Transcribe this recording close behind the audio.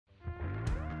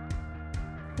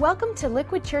Welcome to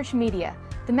Liquid Church Media.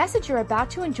 The message you're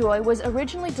about to enjoy was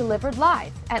originally delivered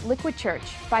live at Liquid Church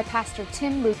by Pastor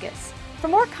Tim Lucas. For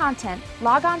more content,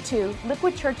 log on to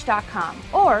liquidchurch.com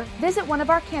or visit one of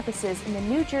our campuses in the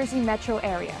New Jersey metro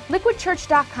area.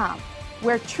 liquidchurch.com,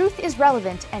 where truth is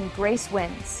relevant and grace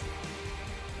wins.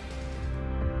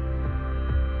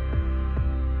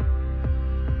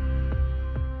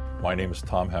 My name is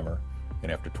Tom Hemmer,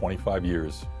 and after 25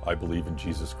 years, I believe in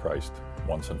Jesus Christ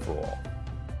once and for all.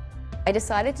 I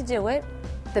decided to do it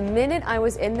the minute I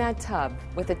was in that tub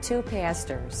with the two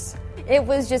pastors. It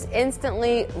was just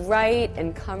instantly right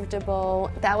and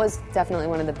comfortable. That was definitely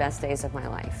one of the best days of my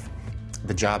life.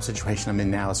 The job situation I'm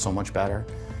in now is so much better.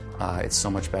 It's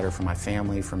so much better for my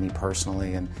family, for me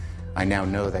personally, and I now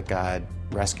know that God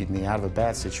rescued me out of a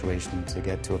bad situation to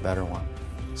get to a better one.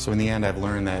 So in the end, I've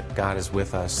learned that God is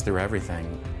with us through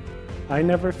everything. I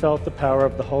never felt the power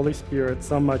of the Holy Spirit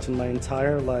so much in my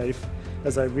entire life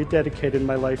as I rededicated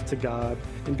my life to God,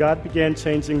 and God began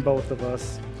changing both of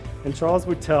us. And Charles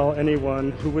would tell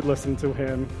anyone who would listen to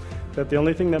him that the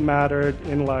only thing that mattered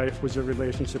in life was your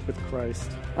relationship with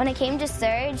Christ. When it came to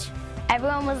Surge,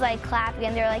 everyone was like clapping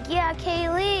and they were like, yeah,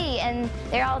 Kaylee, and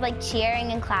they're all like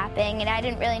cheering and clapping, and I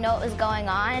didn't really know what was going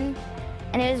on,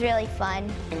 and it was really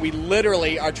fun. We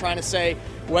literally are trying to say,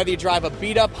 whether you drive a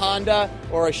beat-up Honda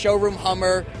or a showroom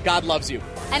Hummer, God loves you.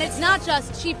 And it's not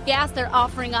just cheap gas they're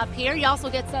offering up here. You also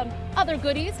get some other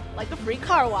goodies, like a free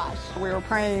car wash. We were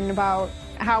praying about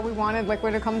how we wanted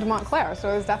Liquid to come to Montclair, so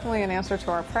it was definitely an answer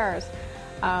to our prayers.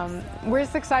 We're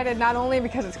just excited not only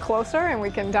because it's closer and we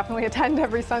can definitely attend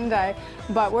every Sunday,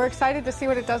 but we're excited to see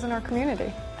what it does in our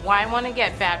community. Why I want to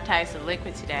get baptized in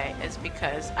Liquid today is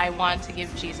because I want to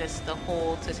give Jesus the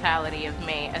whole totality of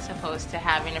me as opposed to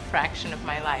having a fraction of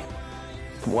my life.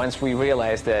 Once we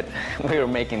realized that we were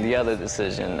making the other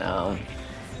decision, I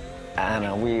don't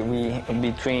know, we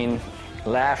between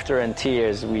laughter and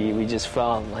tears, we just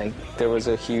felt like there was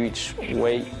a huge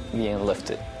weight being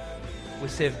lifted. We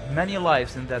saved many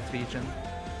lives in that region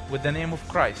with the name of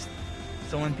Christ.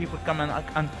 So when people come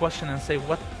and question and say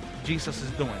what Jesus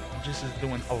is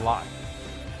doing a lot.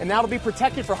 And that'll be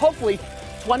protected for hopefully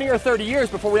 20 or 30 years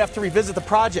before we have to revisit the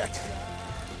project.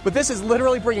 But this is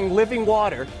literally bringing living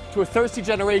water to a thirsty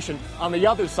generation on the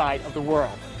other side of the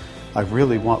world. I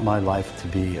really want my life to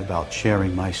be about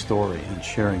sharing my story and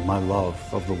sharing my love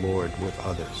of the Lord with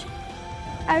others.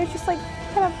 I was just kind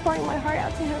of pouring my heart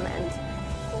out to him,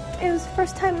 and it was the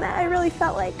first time that I really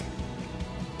felt like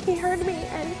he heard me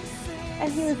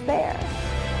and he was there.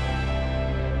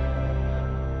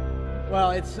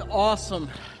 Well, it's awesome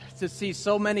to see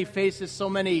so many faces, so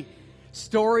many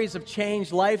stories of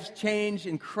change, life change,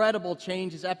 incredible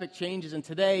changes, epic changes. And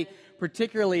today,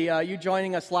 particularly you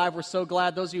joining us live, we're so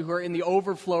glad. Those of you who are in the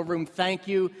overflow room, thank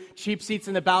you. Cheap seats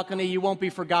in the balcony, you won't be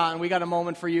forgotten. We got a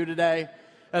moment for you today.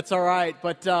 That's all right.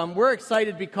 But we're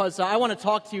excited because I want to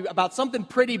talk to you about something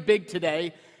pretty big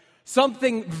today.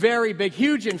 Something very big,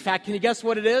 huge in fact. Can you guess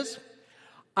what it is?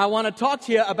 I want to talk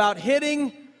to you about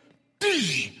hitting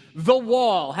the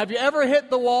wall. Have you ever hit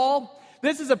the wall?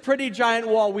 This is a pretty giant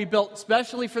wall we built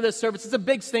especially for this service. It's a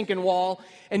big stinking wall.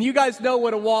 And you guys know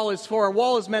what a wall is for. A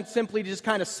wall is meant simply to just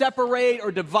kind of separate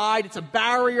or divide. It's a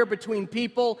barrier between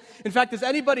people. In fact, does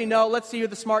anybody know, let's see who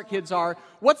the smart kids are,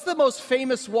 what's the most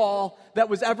famous wall that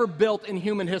was ever built in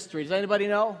human history? Does anybody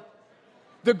know?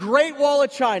 The Great Wall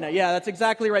of China. Yeah, that's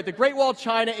exactly right. The Great Wall of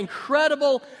China,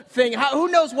 incredible thing. Who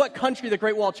knows what country the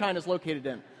Great Wall of China is located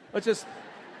in? Let's just...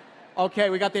 Okay,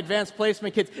 we got the advanced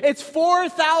placement kids. It's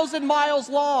 4,000 miles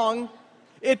long.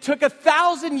 It took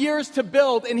 1,000 years to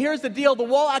build. And here's the deal. The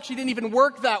wall actually didn't even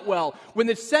work that well. When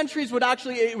the sentries would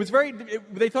actually,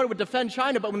 they thought it would defend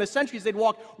China, but when the sentries, they'd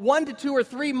walk 1 to 2 or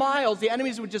 3 miles, the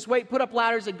enemies would just wait, put up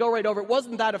ladders, and go right over. It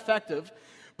wasn't that effective.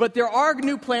 But there are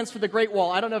new plans for the Great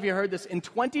Wall. I don't know if you heard this. In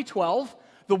 2012,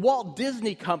 the Walt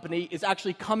Disney Company is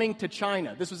actually coming to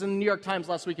China. This was in the New York Times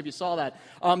last week, if you saw that.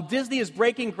 Disney is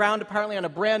breaking ground, apparently, on a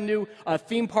brand new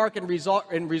theme park and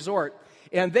resort.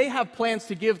 And they have plans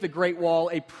to give the Great Wall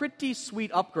a pretty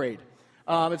sweet upgrade.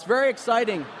 It's very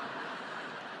exciting.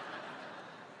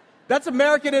 That's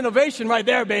American innovation right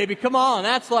there, baby. Come on,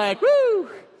 that's like, woo!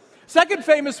 Second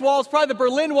famous wall is probably the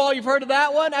Berlin Wall. You've heard of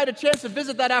that one? I had a chance to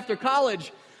visit that after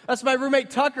college. That's my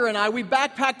roommate Tucker and I. We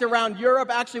backpacked around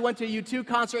Europe, actually went to a U2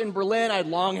 concert in Berlin. I had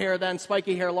long hair then,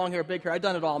 spiky hair, long hair, big hair. I'd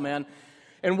done it all, man.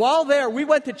 And while there, we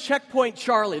went to Checkpoint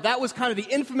Charlie. That was kind of the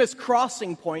infamous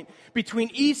crossing point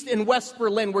between East and West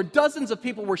Berlin, where dozens of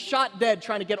people were shot dead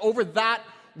trying to get over that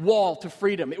wall to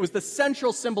freedom. It was the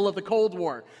central symbol of the Cold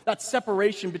War, that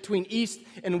separation between East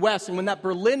and West. And when that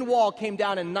Berlin Wall came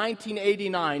down in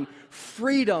 1989,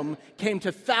 freedom came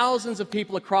to thousands of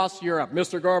people across Europe.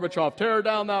 Mr. Gorbachev, tear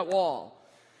down that wall.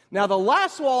 Now, the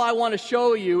last wall I want to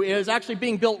show you is actually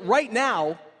being built right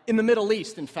now in the Middle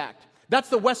East, in fact. That's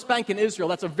the West Bank in Israel.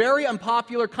 That's a very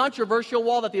unpopular, controversial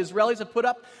wall that the Israelis have put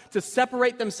up to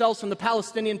separate themselves from the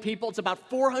Palestinian people. It's about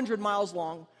 400 miles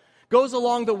long, goes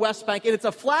along the West Bank, and it's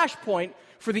a flashpoint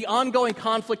for the ongoing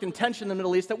conflict and tension in the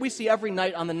Middle East that we see every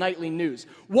night on the nightly news.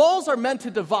 Walls are meant to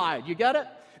divide, you get it?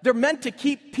 They're meant to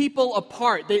keep people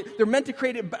apart. They're meant to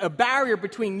create a barrier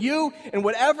between you and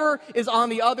whatever is on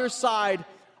the other side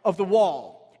of the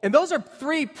wall. And those are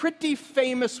three pretty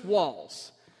famous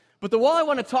walls. But the wall I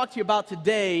want to talk to you about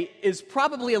today is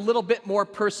probably a little bit more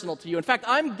personal to you. In fact,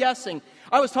 I'm guessing,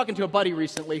 I was talking to a buddy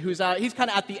recently he's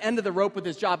kind of at the end of the rope with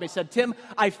his job, and he said, Tim,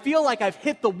 I feel like I've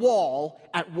hit the wall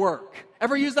at work.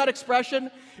 Ever use that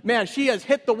expression? Man, she has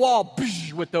hit the wall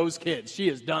with those kids. She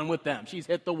is done with them. She's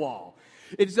hit the wall.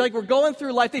 It's like we're going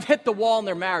through life. They've hit the wall in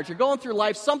their marriage. You're going through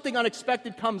life. Something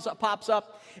unexpected pops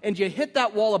up, and you hit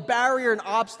that wall, a barrier, an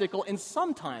obstacle, and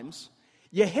sometimes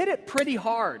you hit it pretty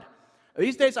hard.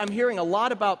 These days, I'm hearing a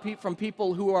lot from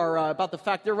people who are about the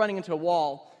fact they're running into a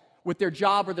wall with their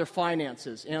job or their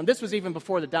finances. And this was even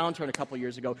before the downturn a couple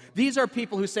years ago. These are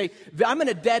people who say, I'm in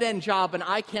a dead-end job and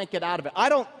I can't get out of it. I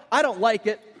don't like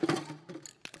it.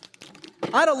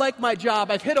 I don't like my job.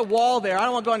 I've hit a wall there. I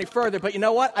don't want to go any further. But you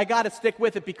know what? I got to stick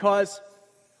with it because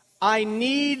I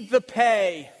need the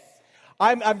pay.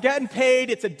 I'm getting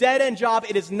paid. It's a dead-end job.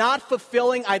 It is not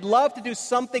fulfilling. I'd love to do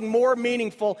something more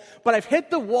meaningful, but I've hit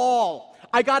the wall.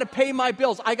 I got to pay my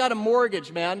bills. I got a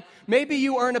mortgage, man. Maybe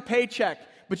you earn a paycheck,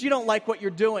 but you don't like what you're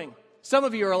doing. Some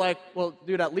of you are like, well,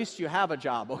 dude, at least you have a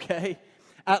job, okay?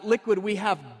 At Liquid, we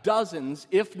have dozens,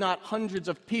 if not hundreds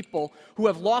of people who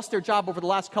have lost their job over the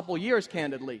last couple of years,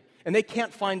 candidly, and they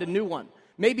can't find a new one.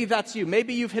 Maybe that's you.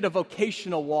 Maybe you've hit a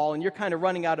vocational wall and you're kind of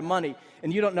running out of money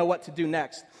and you don't know what to do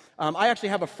next. I actually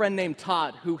have a friend named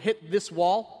Todd who hit this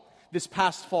wall this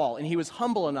past fall, and he was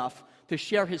humble enough to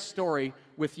share his story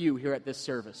with you here at this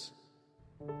service.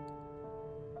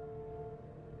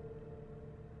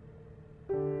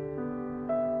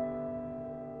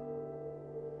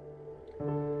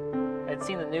 I'd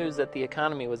seen the news that the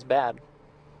economy was bad.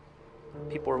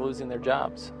 People were losing their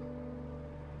jobs.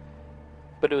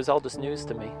 But it was all just news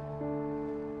to me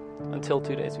until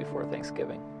 2 days before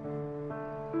Thanksgiving.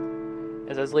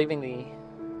 As I was leaving the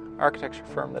architecture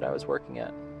firm that I was working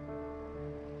at,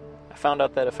 I found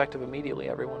out that effective immediately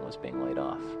everyone was being laid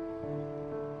off.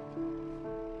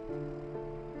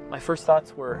 My first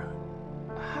thoughts were,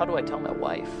 how do I tell my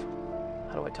wife?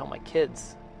 How do I tell my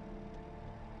kids?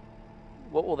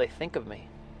 What will they think of me?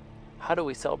 How do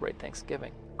we celebrate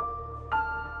Thanksgiving?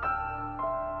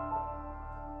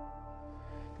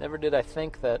 Never did I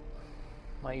think that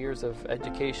my years of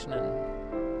education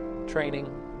and training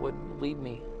would lead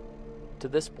me to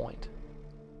this point.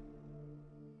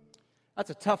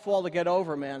 That's a tough wall to get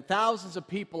over, man. Thousands of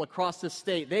people across this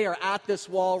state, they are at this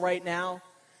wall right now.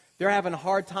 They're having a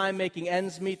hard time making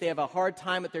ends meet. They have a hard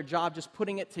time at their job just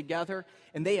putting it together,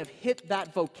 and they have hit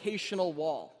that vocational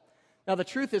wall. Now, the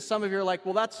truth is, some of you are like,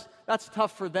 well, that's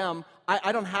tough for them.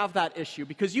 I don't have that issue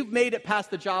because you've made it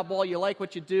past the job wall. You like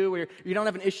what you do, or you don't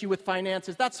have an issue with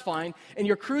finances. That's fine. And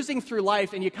you're cruising through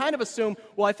life, and you kind of assume,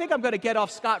 well, I think I'm going to get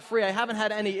off scot-free. I haven't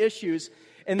had any issues.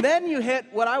 And then you hit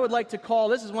what I would like to call,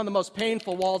 this is one of the most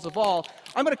painful walls of all.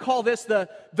 I'm going to call this the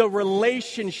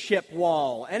relationship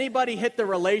wall. Anybody hit the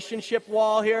relationship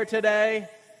wall here today?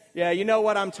 Yeah, you know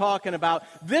what I'm talking about.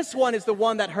 This one is the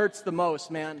one that hurts the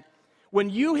most, man. When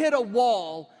you hit a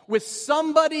wall with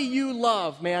somebody you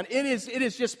love, man, it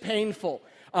is just painful.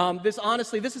 This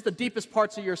is the deepest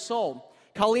parts of your soul.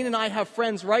 Colleen and I have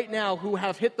friends right now who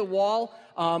have hit the wall.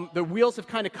 The wheels have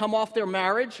kind of come off their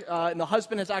marriage, and the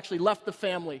husband has actually left the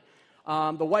family.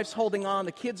 The wife's holding on.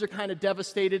 The kids are kind of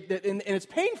devastated, and it's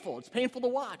painful. It's painful to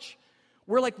watch.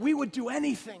 We're like, we would do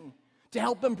anything to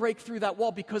help them break through that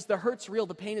wall because the hurt's real.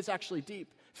 The pain is actually deep.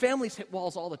 Families hit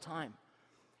walls all the time.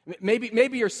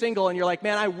 Maybe you're single and you're like,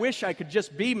 man, I wish I could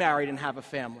just be married and have a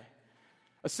family.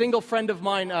 A single friend of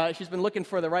mine, she's been looking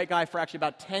for the right guy for actually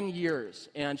about 10 years.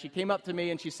 And she came up to me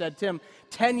and she said, Tim,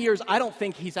 10 years, I don't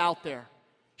think he's out there.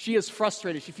 She is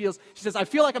frustrated. She says, I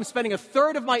feel like I'm spending a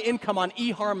third of my income on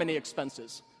eHarmony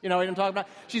expenses. You know what I'm talking about?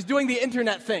 She's doing the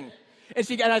internet thing.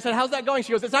 And I said, how's that going?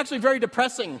 She goes, it's actually very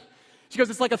depressing. She goes,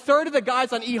 it's like a third of the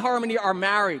guys on eHarmony are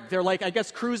married. They're like, I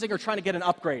guess, cruising or trying to get an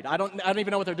upgrade. I don't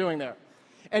even know what they're doing there.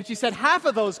 And she said half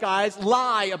of those guys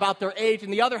lie about their age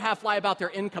and the other half lie about their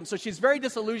income. So she's very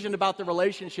disillusioned about the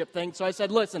relationship thing. So I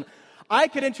said, listen, I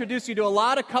could introduce you to a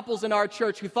lot of couples in our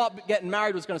church who thought getting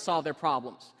married was going to solve their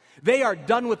problems. They are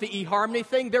done with the eHarmony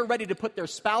thing. They're ready to put their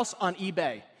spouse on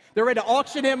eBay. They're ready to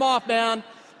auction him off, man.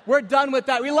 We're done with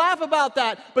that. We laugh about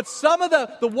that. But some of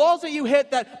the walls that you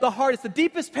hit, that the hardest, the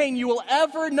deepest pain you will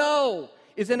ever know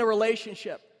is in a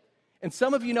relationship. And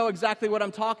some of you know exactly what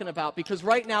I'm talking about, because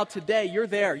right now, today, you're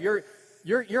there.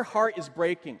 Your heart is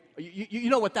breaking. You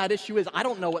know what that issue is. I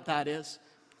don't know what that is.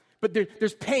 But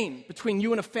there's pain between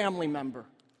you and a family member.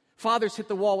 Fathers hit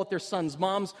the wall with their sons,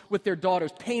 moms with their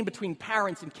daughters. Pain between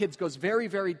parents and kids goes very,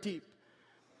 very deep.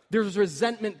 There's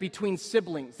resentment between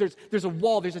siblings. There's a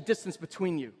wall, there's a distance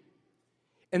between you.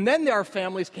 And then there are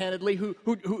families, candidly,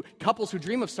 couples who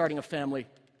dream of starting a family,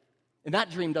 and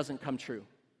that dream doesn't come true.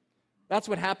 That's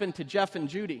what happened to Jeff and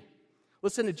Judy.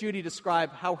 Listen to Judy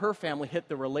describe how her family hit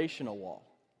the relational wall.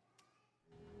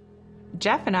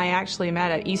 Jeff and I actually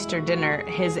met at Easter dinner.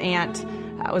 His aunt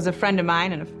was a friend of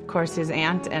mine, and of course his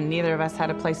aunt, and neither of us had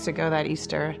a place to go that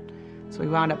Easter, so we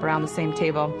wound up around the same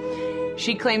table.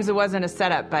 She claims it wasn't a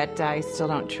setup, but I still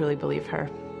don't truly believe her.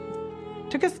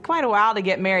 It took us quite a while to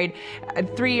get married.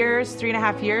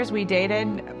 3.5 years we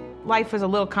dated. Life was a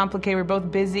little complicated. We were both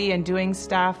busy and doing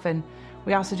stuff, and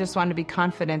we also just wanted to be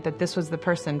confident that this was the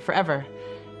person forever.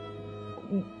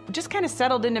 Just kind of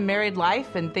settled into married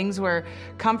life, and things were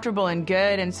comfortable and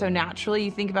good, and so naturally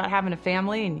you think about having a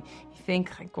family, and you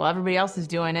think, like, well, everybody else is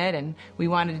doing it, and we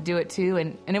wanted to do it too,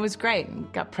 and it was great.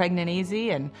 And got pregnant easy,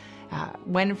 and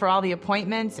went for all the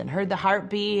appointments, and heard the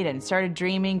heartbeat, and started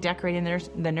dreaming, decorating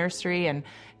the nursery, and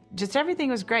just everything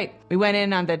was great. We went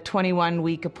in on the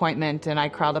 21-week appointment, and I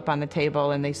crawled up on the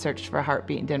table, and they searched for a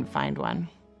heartbeat and didn't find one.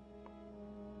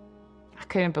 I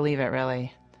couldn't believe it,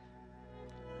 really.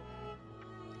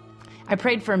 I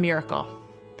prayed for a miracle,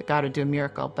 that God would do a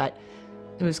miracle, but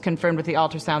it was confirmed with the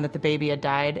ultrasound that the baby had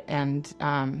died, and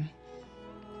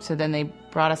so then they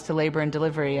brought us to labor and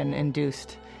delivery and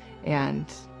induced. And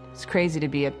it's crazy to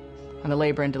be on the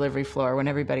labor and delivery floor when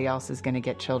everybody else is going to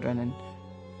get children, and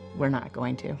we're not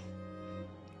going to.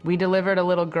 We delivered a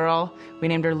little girl. We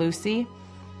named her Lucy.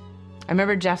 I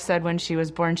remember Jeff said when she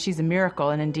was born, she's a miracle,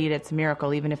 and indeed it's a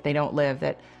miracle, even if they don't live,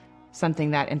 that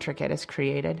something that intricate is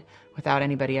created without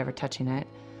anybody ever touching it.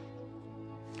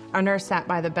 Our nurse sat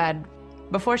by the bed.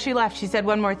 Before she left, she said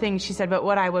one more thing. She said, but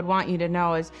what I would want you to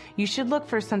know is you should look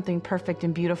for something perfect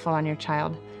and beautiful on your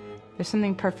child. There's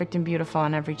something perfect and beautiful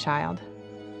on every child.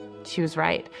 She was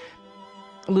right.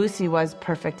 Lucy was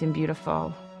perfect and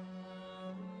beautiful.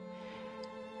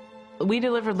 We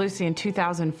delivered Lucy in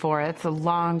 2004. That's a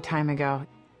long time ago.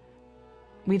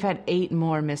 We've had 8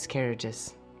 more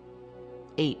miscarriages.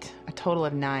 8, a total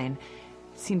of 9.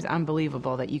 It seems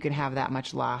unbelievable that you can have that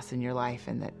much loss in your life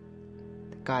and that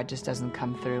God just doesn't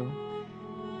come through.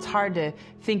 It's hard to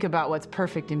think about what's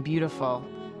perfect and beautiful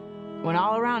when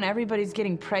all around everybody's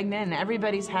getting pregnant and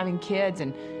everybody's having kids,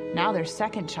 and now their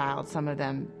second child, some of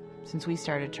them, since we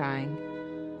started trying.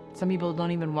 Some people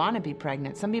don't even want to be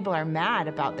pregnant. Some people are mad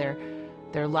about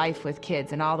their life with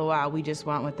kids, and all the while we just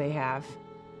want what they have.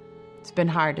 It's been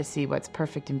hard to see what's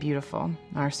perfect and beautiful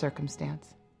in our circumstance.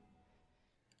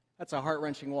 That's a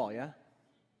heart-wrenching wall, yeah?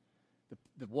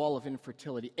 The wall of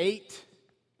infertility. 8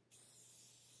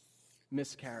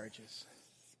 miscarriages.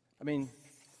 I mean,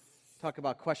 talk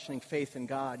about questioning faith in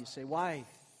God. You say, why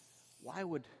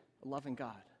would a loving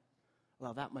God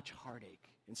allow that much heartache?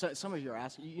 And so, some of you are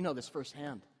asking, you know this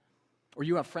firsthand, or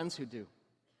you have friends who do.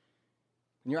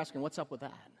 And you're asking, what's up with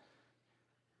that?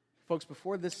 Folks,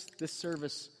 before this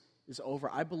service is over,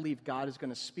 I believe God is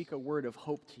going to speak a word of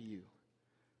hope to you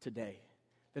today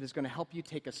that is going to help you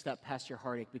take a step past your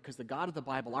heartache, because the God of the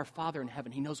Bible, our Father in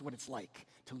heaven, He knows what it's like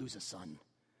to lose a son.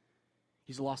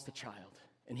 He's lost a child,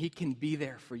 and He can be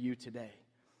there for you today.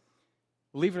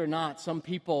 Believe it or not, some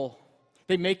people,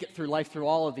 they make it through life through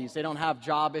all of these. They don't have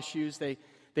job issues. They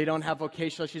don't have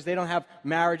vocational issues. They don't have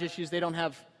marriage issues. They don't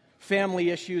have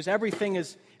family issues. Everything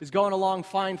is going along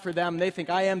fine for them. They think,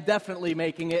 I am definitely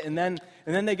making it. And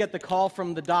then they get the call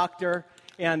from the doctor,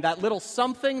 and that little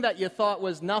something that you thought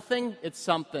was nothing, it's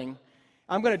something.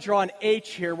 I'm going to draw an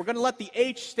H here. We're going to let the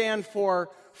H stand for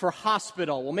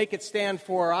hospital. We'll make it stand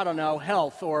for, I don't know,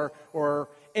 health or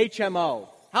HMO.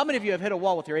 How many of you have hit a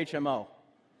wall with your HMO?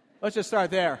 Let's just start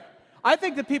there. I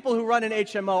think the people who run an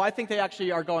HMO, I think they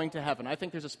actually are going to heaven. I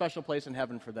think there's a special place in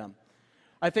heaven for them.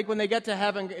 I think when they get to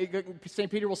heaven, St.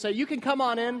 Peter will say, you can come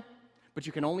on in, but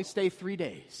you can only stay 3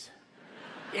 days.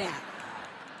 Yeah.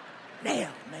 Nailed,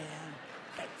 man.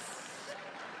 Thanks.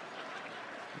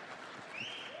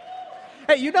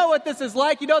 Hey, you know what this is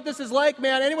like? You know what this is like,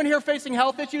 man? Anyone here facing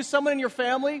health issues? Someone in your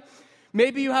family?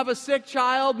 Maybe you have a sick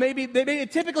child. Maybe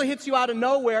it typically hits you out of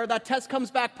nowhere. That test comes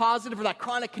back positive or that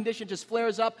chronic condition just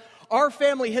flares up. Our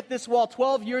family hit this wall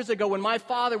 12 years ago when my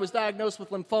father was diagnosed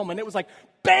with lymphoma, and it was like,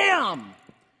 bam!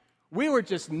 We were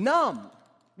just numb.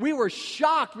 We were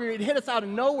shocked. It hit us out of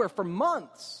nowhere for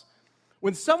months.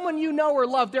 When someone you know or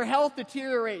love, their health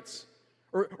deteriorates,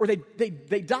 or they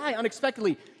die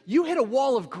unexpectedly, you hit a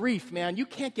wall of grief, man. You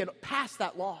can't get past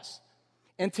that loss.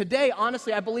 And today,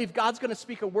 honestly, I believe God's going to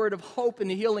speak a word of hope and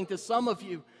healing to some of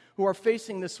you who are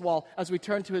facing this wall as we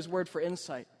turn to his word for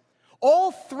insight.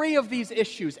 All three of these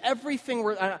issues, everything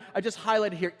I just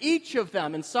highlighted here, each of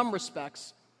them, in some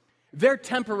respects, they're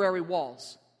temporary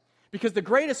walls. Because the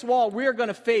greatest wall we're going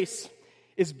to face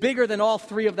is bigger than all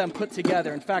three of them put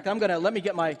together. In fact, let me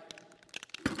get my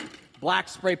black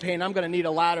spray paint. I'm going to need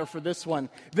a ladder for this one.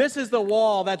 This is the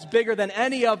wall that's bigger than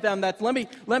any of them. Let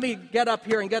me get up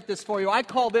here and get this for you. I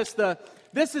call this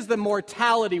is the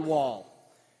mortality wall.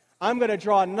 I'm going to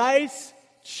draw a nice,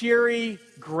 cheery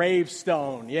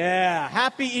gravestone. Yeah,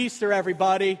 happy Easter,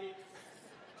 everybody.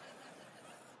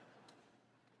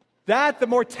 The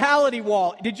mortality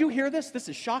wall. Did you hear this? This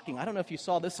is shocking. I don't know if you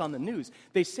saw this on the news.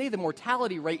 They say the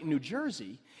mortality rate in New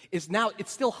Jersey it's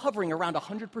still hovering around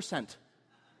 100%.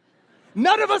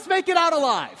 None of us make it out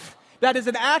alive. That is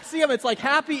an axiom. It's like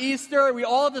happy Easter. We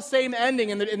all have the same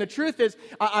ending. And the truth is,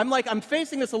 I'm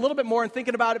facing this a little bit more and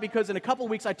thinking about it because in a couple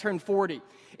of weeks I turned 40.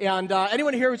 And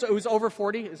anyone here who's over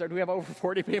 40? Do we have over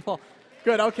 40 people?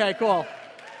 Good, okay, cool.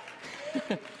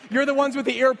 You're the ones with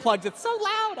the earplugs. It's so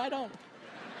loud, I don't.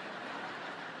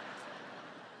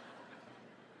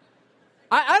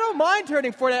 I don't mind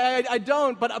turning 40. I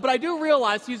don't, but I do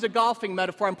realize, to use a golfing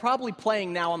metaphor, I'm probably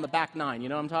playing now on the back nine. You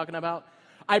know what I'm talking about?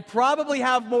 I probably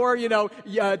have more,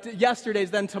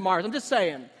 yesterdays than tomorrows. I'm just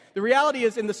saying. The reality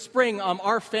is, in the spring,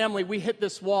 our family, we hit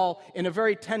this wall in a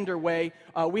very tender way.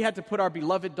 We had to put our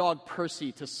beloved dog,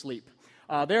 Percy, to sleep.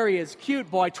 There he is,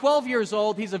 cute boy, 12 years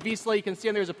old. He's a Vizsla. You can see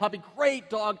him there's a puppy. Great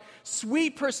dog,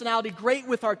 sweet personality, great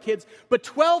with our kids. But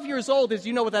 12 years old, as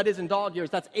you know what that is in dog years,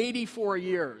 that's 84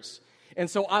 years. And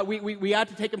so we had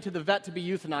to take him to the vet to be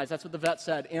euthanized. That's what the vet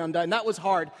said. And that was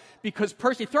hard because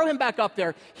Percy, throw him back up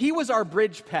there, he was our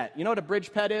bridge pet. You know what a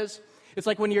bridge pet is? It's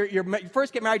like when you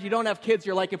first get married, you don't have kids.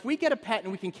 You're like, if we get a pet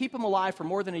and we can keep him alive for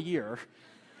more than a year,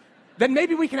 then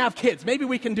maybe we can have kids. Maybe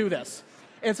we can do this.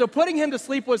 And so putting him to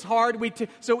sleep was hard.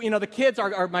 The kids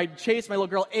are my Chase, my little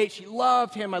girl, 8. She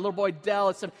loved him. My little boy,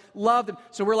 Dell, loved him.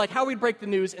 So we're like, how we'd break the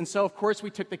news. And so, of course, we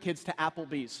took the kids to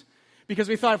Applebee's. Because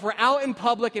we thought if we're out in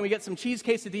public and we get some cheese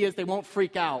quesadillas, they won't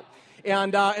freak out.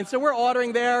 And so we're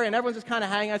ordering there, and everyone's just kind of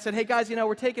hanging. I said, hey, guys,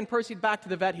 we're taking Percy back to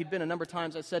the vet. He'd been a number of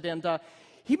times. I said, and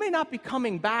he may not be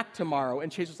coming back tomorrow. And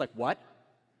Chase was like, what?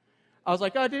 I was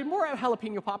like, dude, more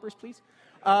jalapeno poppers, please.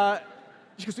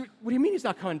 She goes, what do you mean he's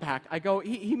not coming back? I go,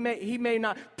 he may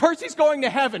not. Percy's going to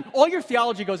heaven. All your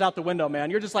theology goes out the window,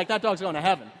 man. You're just like, that dog's going to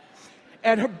heaven.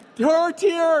 And her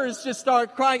tears just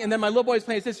start crying. And then my little boy's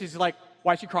playing this. She's like,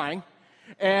 why is she crying?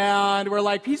 And we're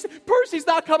like, Percy's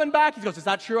not coming back. He goes, is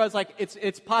that true? I was like,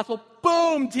 it's possible.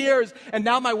 Boom, tears. And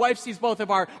now my wife sees both of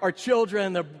our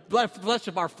children, the flesh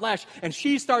of our flesh, and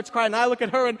she starts crying. And I look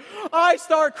at her and I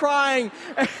start crying.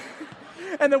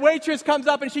 And the waitress comes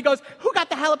up and she goes, who got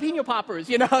the jalapeno poppers?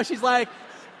 She's like,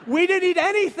 we didn't eat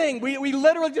anything. We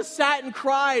literally just sat and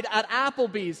cried at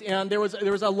Applebee's. And there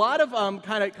was a lot of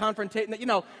kind of confrontation.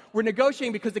 We're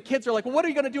negotiating because the kids are like, well, what are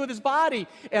you going to do with his body?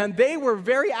 And they were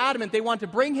very adamant. They wanted to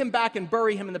bring him back and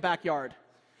bury him in the backyard.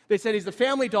 They said he's the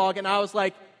family dog. And I was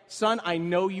like, son, I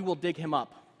know you will dig him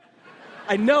up.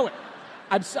 I know it.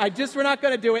 We're not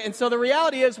going to do it. And so the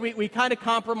reality is we kind of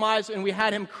compromised and we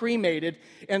had him cremated.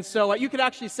 And so you could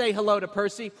actually say hello to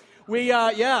Percy.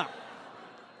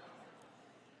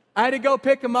 I had to go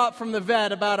pick him up from the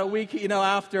vet about a week,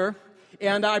 after.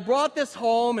 And I brought this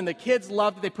home, and the kids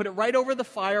loved it. They put it right over the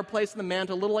fireplace in the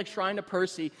mantle, a little like shrine to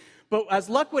Percy. But as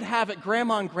luck would have it,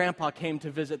 Grandma and Grandpa came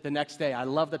to visit the next day. I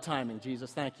love the timing,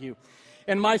 Jesus, thank you.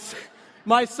 And my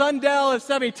son Dell is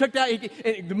 7. He took that.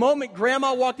 The moment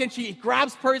Grandma walked in, she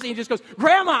grabs Percy and just goes,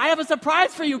 Grandma, I have a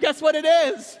surprise for you. Guess what it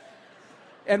is?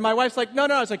 And my wife's like, no.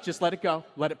 I was like, just let it go.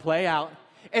 Let it play out.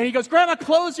 And he goes, Grandma,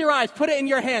 close your eyes. Put it in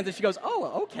your hands. And she goes,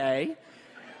 oh, okay.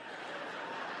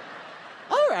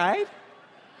 All right.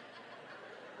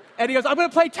 And he goes, I'm going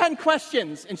to play 10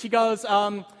 questions. And she goes,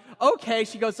 okay.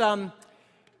 She goes,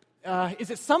 is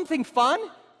it something fun?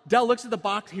 Dell looks at the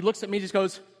box. He looks at me and just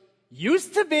goes,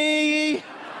 used to be.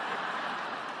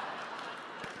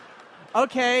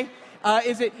 Okay.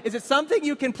 Is it something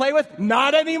you can play with?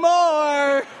 Not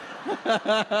anymore.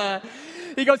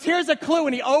 He goes, here's a clue,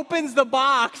 and he opens the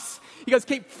box. He goes,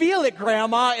 feel it,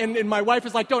 Grandma. And my wife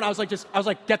was like, don't. I was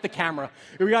like, get the camera.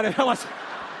 We got to.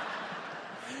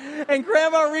 And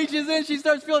Grandma reaches in. She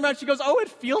starts feeling around. She goes, oh, it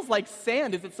feels like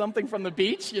sand. Is it something from the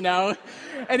beach, And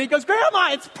he goes,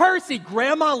 Grandma, it's Percy.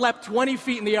 Grandma leapt 20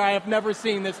 feet in the air. I have never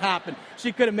seen this happen.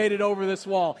 She could have made it over this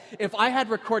wall. If I had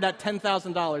recorded that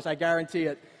 $10,000, I guarantee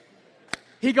it.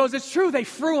 He goes, it's true. They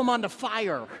threw him onto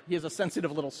fire. He is a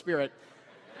sensitive little spirit.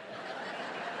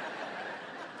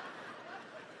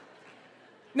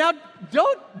 Now,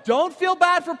 don't feel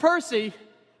bad for Percy.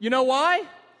 You know why?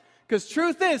 Because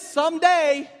truth is,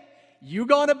 someday, you're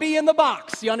going to be in the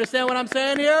box. You understand what I'm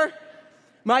saying here?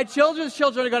 My children's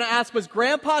children are going to ask, was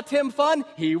Grandpa Tim fun?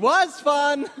 He was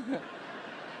fun.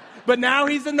 But now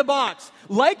he's in the box.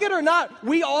 Like it or not,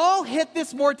 we all hit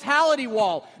this mortality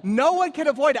wall. No one can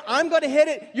avoid it. I'm going to hit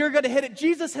it. You're going to hit it.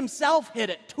 Jesus himself hit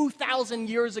it 2,000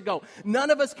 years ago. None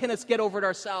of us can get over it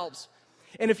ourselves.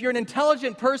 And if you're an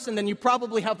intelligent person, then you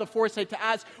probably have the foresight to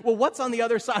ask, well, what's on the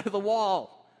other side of the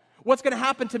wall? What's going to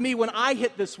happen to me when I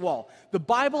hit this wall? The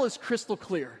Bible is crystal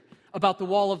clear about the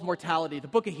wall of mortality. The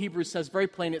book of Hebrews says very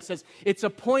plain, it says, it's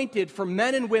appointed for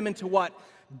men and women to what?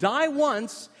 Die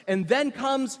once, and then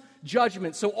comes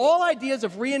judgment. So all ideas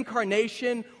of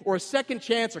reincarnation or a second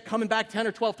chance or coming back 10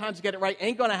 or 12 times to get it right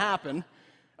ain't going to happen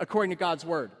according to God's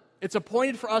word. It's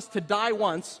appointed for us to die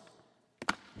once,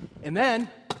 and then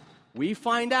we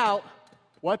find out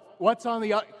what's on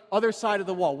the other side of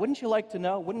the wall. Wouldn't you like to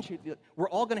know? Wouldn't you? We're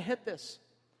all going to hit this.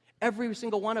 Every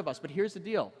single one of us. But here's the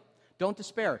deal. Don't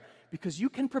despair, because you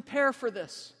can prepare for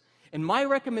this. And my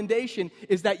recommendation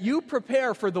is that you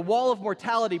prepare for the wall of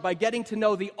mortality by getting to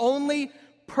know the only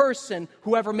person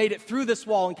who ever made it through this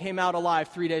wall and came out alive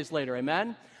 3 days later.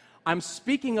 Amen? I'm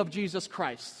speaking of Jesus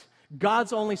Christ,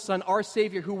 God's only Son, our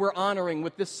Savior, who we're honoring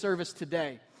with this service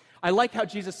today. I like how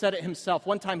Jesus said it himself.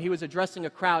 One time he was addressing a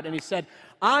crowd and he said,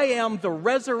 I am the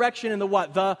resurrection and the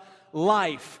what? The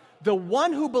life. The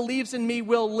one who believes in me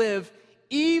will live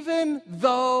even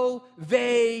though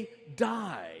they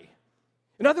die.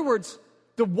 In other words,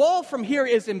 the wall from here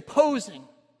is imposing,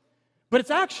 but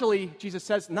it's actually, Jesus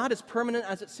says, not as permanent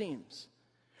as it seems.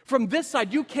 From this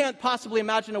side, you can't possibly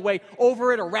imagine a way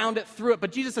over it, around it, through it,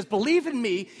 but Jesus says, believe in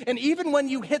me, and even when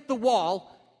you hit the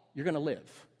wall, you're going to live.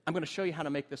 I'm going to show you how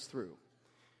to make this through.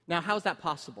 Now, how's that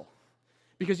possible?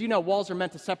 Because walls are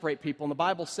meant to separate people, and the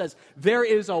Bible says there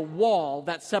is a wall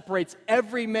that separates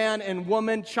every man and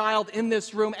woman, child in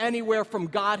this room, anywhere from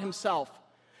God himself.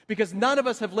 Because none of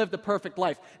us have lived a perfect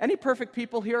life. Any perfect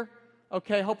people here?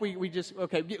 Okay, hope we just,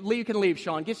 okay, you can leave,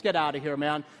 Sean. Just get out of here,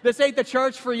 man. This ain't the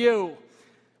church for you.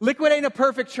 Liquid ain't a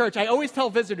perfect church. I always tell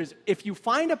visitors, if you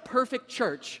find a perfect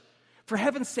church, for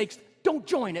heaven's sakes, don't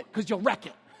join it because you'll wreck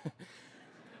it.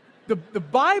 The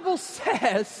Bible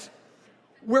says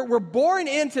we're born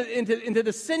into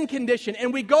the sin condition,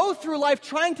 and we go through life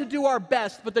trying to do our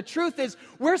best, but the truth is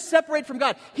we're separated from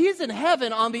God. He's in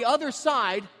heaven on the other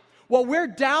side, while we're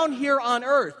down here on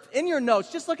earth. In your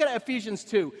notes, just look at Ephesians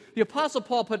 2. The Apostle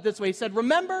Paul put it this way. He said,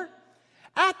 remember,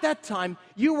 at that time,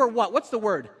 you were what? What's the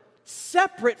word?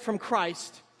 Separate from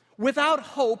Christ, without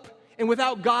hope, and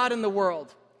without God in the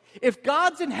world. If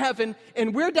God's in heaven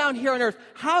and we're down here on earth,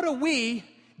 how do we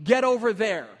get over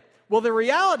there? Well, the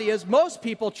reality is most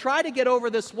people try to get over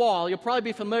this wall, you'll probably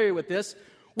be familiar with this,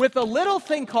 with a little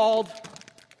thing called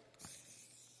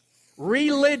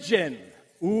religion.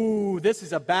 Ooh, this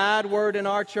is a bad word in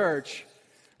our church.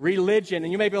 Religion.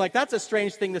 And you may be like, that's a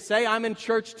strange thing to say. I'm in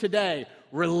church today.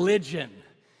 Religion.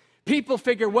 People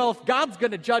figure, well, if God's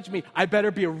going to judge me, I better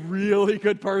be a really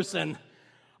good person.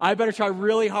 I better try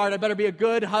really hard. I better be a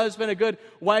good husband, a good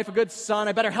wife, a good son.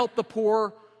 I better help the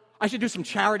poor. I should do some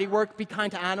charity work, be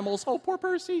kind to animals. Oh, poor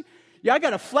Percy. Yeah, I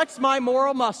got to flex my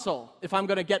moral muscle if I'm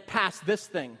going to get past this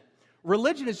thing.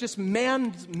 Religion is just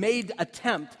man's made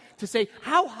attempt to say,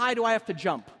 how high do I have to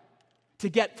jump to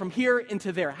get from here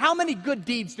into there? How many good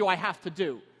deeds do I have to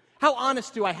do? How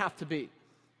honest do I have to be?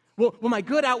 Will my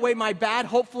good outweigh my bad,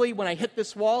 hopefully, when I hit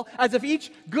this wall? As if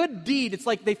each good deed, it's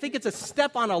like they think it's a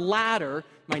step on a ladder.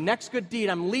 My next good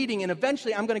deed, I'm leading, and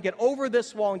eventually I'm going to get over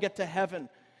this wall and get to heaven.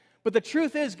 But the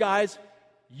truth is, guys,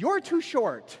 you're too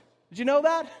short. Did you know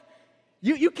that?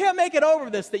 You can't make it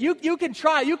over this thing. You can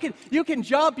try. You can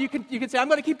jump. You can say, I'm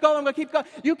going to keep going. I'm going to keep going.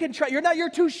 You can try. You're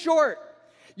too short.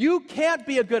 You can't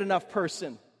be a good enough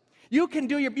person. You can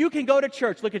go to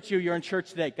church. Look at you. You're in church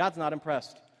today. God's not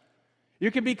impressed. You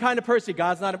can be kind of person.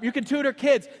 God's not. You can tutor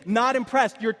kids. Not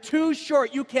impressed. You're too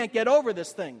short. You can't get over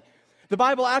this thing. The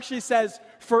Bible actually says,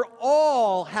 for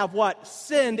all have what?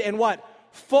 Sinned and what?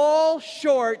 Fall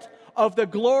short of the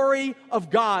glory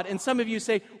of God. And some of you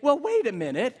say, well, wait a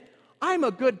minute. I'm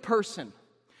a good person.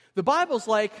 The Bible's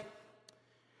like,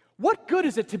 what good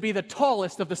is it to be the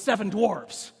tallest of the 7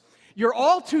 dwarfs? You're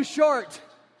all too short.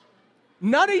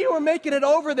 None of you are making it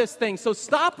over this thing, so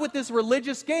stop with this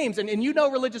religious games. And you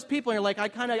know religious people, and you're like,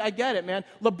 I get it, man.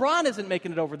 LeBron isn't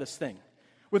making it over this thing.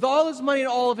 With all his money and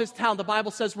all of his talent, the Bible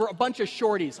says we're a bunch of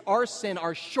shorties. Our sin,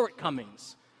 our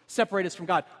shortcomings separate us from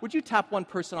God. Would you tap one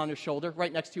person on their shoulder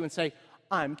right next to you and say,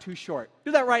 I'm too short?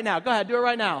 Do that right now. Go ahead, do it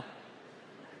right now.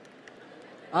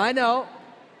 I know.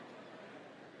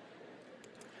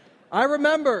 I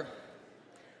remember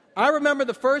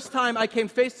the first time I came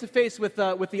face to face with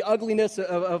the ugliness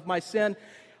of my sin.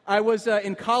 I was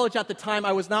in college at the time.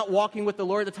 I was not walking with the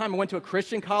Lord at the time. I went to a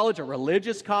Christian college, a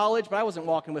religious college, but I wasn't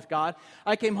walking with God.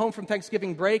 I came home from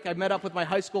Thanksgiving break. I met up with my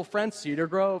high school friends, Cedar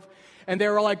Grove, and they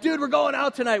were like, dude, we're going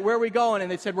out tonight. Where are we going?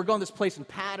 And they said, we're going to this place in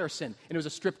Patterson, and it was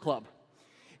a strip club.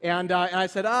 And I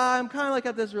said, I'm kind of like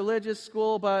at this religious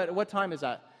school, but what time is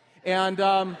that? And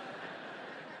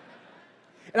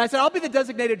I said, I'll be the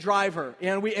designated driver.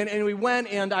 And we went,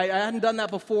 and I hadn't done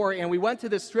that before, and we went to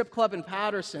this strip club in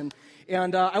Patterson,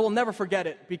 and I will never forget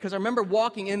it, because I remember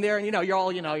walking in there, and you're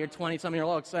 20-something, you're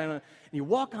all excited, and you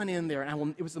walk on in there,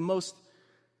 and it was the most,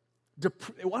 I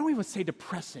don't even say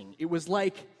depressing. It was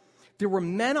like there were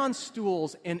men on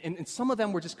stools, and some of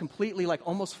them were just completely like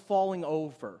almost falling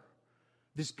over,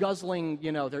 just guzzling,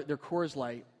 their Coors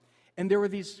Light. And there were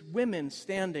these women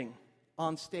standing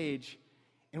on stage.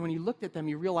 And when you looked at them,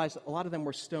 you realized a lot of them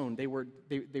were stoned. They were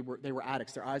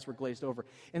addicts. Their eyes were glazed over.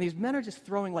 And these men are just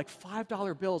throwing like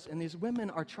 $5 bills, and these women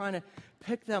are trying to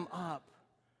pick them up.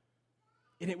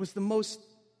 And it was the most,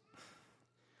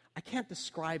 I can't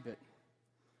describe it.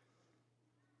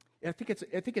 I think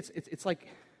it's like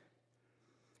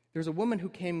there's a woman who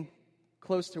came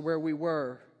close to where we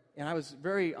were, and I was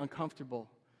very uncomfortable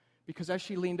because as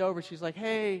she leaned over, she's like,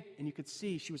 hey, and you could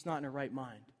see she was not in her right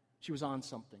mind. She was on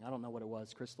something. I don't know what it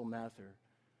was, crystal meth or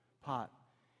pot.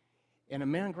 And a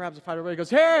man grabs a $5 bill and goes,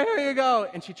 here you go.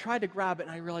 And she tried to grab it,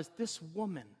 and I realized this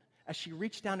woman, as she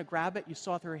reached down to grab it, you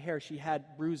saw through her hair, she had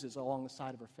bruises along the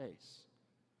side of her face.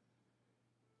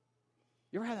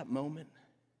 You ever had that moment?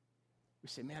 We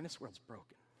say, man, this world's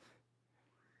broken.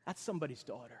 That's somebody's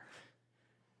daughter.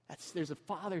 There's a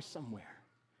father somewhere.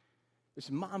 There's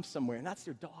a mom somewhere, and that's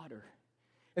their daughter.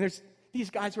 And there's these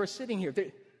guys who are sitting here.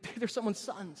 They're someone's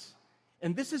sons.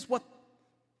 And this is what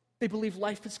they believe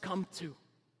life has come to.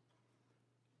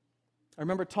 I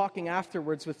remember talking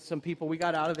afterwards with some people. We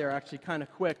got out of there actually kind of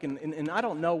quick. And I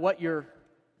don't know what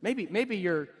maybe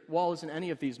your wall isn't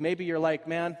any of these. Maybe you're like,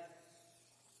 man,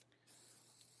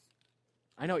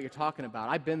 I know what you're talking about.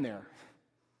 I've been there.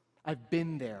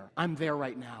 I'm there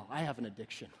right now. I have an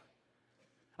addiction.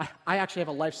 I actually have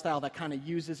a lifestyle that kind of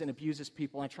uses and abuses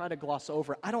people. I try to gloss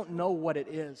over it. I don't know what it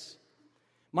is.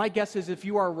 My guess is if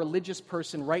you are a religious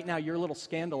person right now, you're a little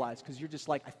scandalized because you're just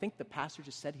like, I think the pastor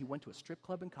just said he went to a strip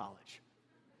club in college.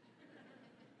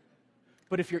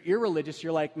 But if you're irreligious,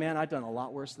 you're like, man, I've done a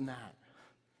lot worse than that.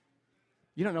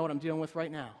 You don't know what I'm dealing with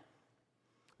right now.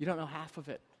 You don't know half of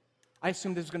it. I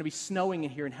assumed there was going to be snowing in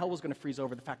here and hell was going to freeze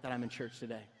over the fact that I'm in church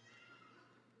today.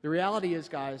 The reality is,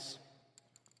 guys,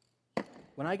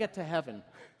 when I get to heaven,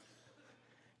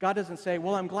 God doesn't say,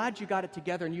 well, I'm glad you got it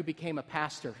together and you became a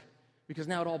pastor, because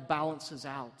now it all balances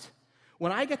out.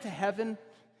 When I get to heaven,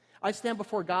 I stand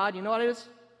before God. You know what it is?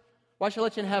 Why should I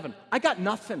let you in heaven? I got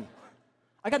nothing.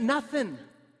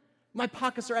 My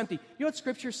pockets are empty. You know what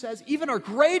Scripture says? Even our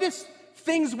greatest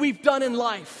things we've done in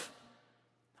life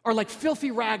are like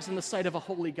filthy rags in the sight of a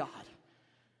holy God.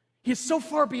 He is so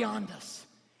far beyond us.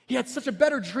 He had such a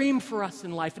better dream for us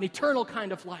in life, an eternal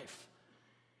kind of life.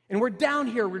 And we're down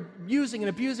here, we're using and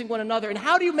abusing one another. And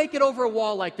how do you make it over a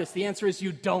wall like this? The answer is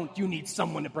you don't. You need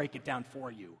someone to break it down for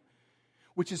you.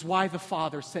 Which is why the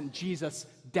Father sent Jesus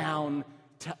down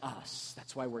to us.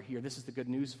 That's why we're here. This is the good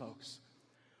news, folks.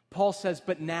 Paul says,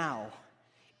 but now,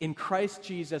 in Christ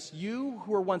Jesus, you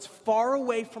who were once far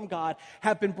away from God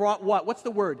have been brought what? What's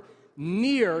the word?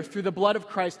 Near through the blood of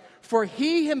Christ. For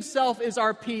he himself is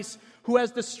our peace, who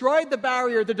has destroyed the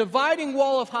barrier, the dividing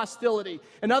wall of hostility.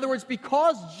 In other words,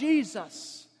 because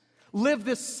Jesus lived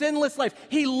this sinless life,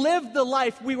 he lived the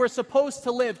life we were supposed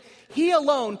to live. He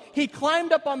alone, he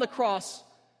climbed up on the cross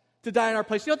to die in our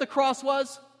place. You know what the cross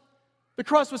was? The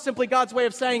cross was simply God's way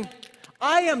of saying,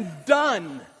 I am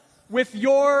done with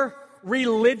your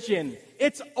religion.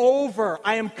 It's over.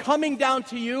 I am coming down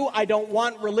to you. I don't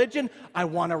want religion. I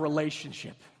want a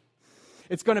relationship.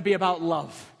 It's going to be about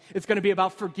love. It's going to be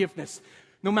about forgiveness.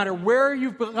 No matter where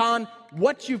you've gone,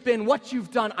 what you've been, what you've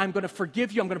done, I'm going to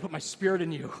forgive you. I'm going to put my Spirit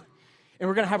in you. And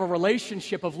we're going to have a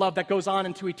relationship of love that goes on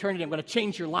into eternity. I'm going to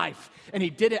change your life. And he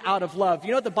did it out of love.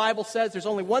 You know what the Bible says? There's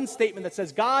only one statement that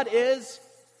says God is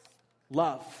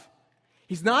love.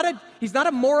 He's not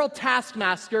a moral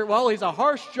taskmaster. Well, he's a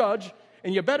harsh judge,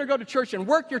 and you better go to church and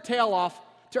work your tail off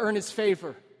to earn his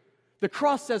favor. The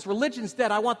cross says religion's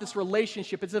dead. I want this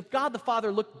relationship. It's as if God the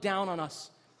Father looked down on us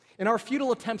in our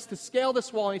futile attempts to scale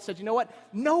this wall, and he said, you know what?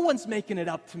 No one's making it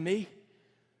up to me.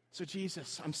 So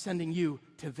Jesus, I'm sending you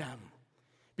to them.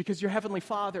 Because your heavenly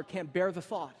Father can't bear the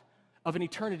thought of an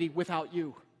eternity without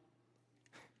you.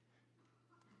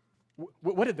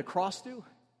 What did the cross do?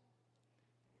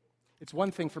 It's one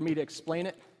thing for me to explain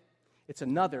it. It's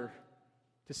another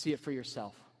to see it for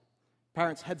yourself.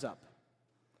 Parents, heads up.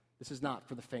 This is not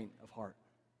for the faint of heart.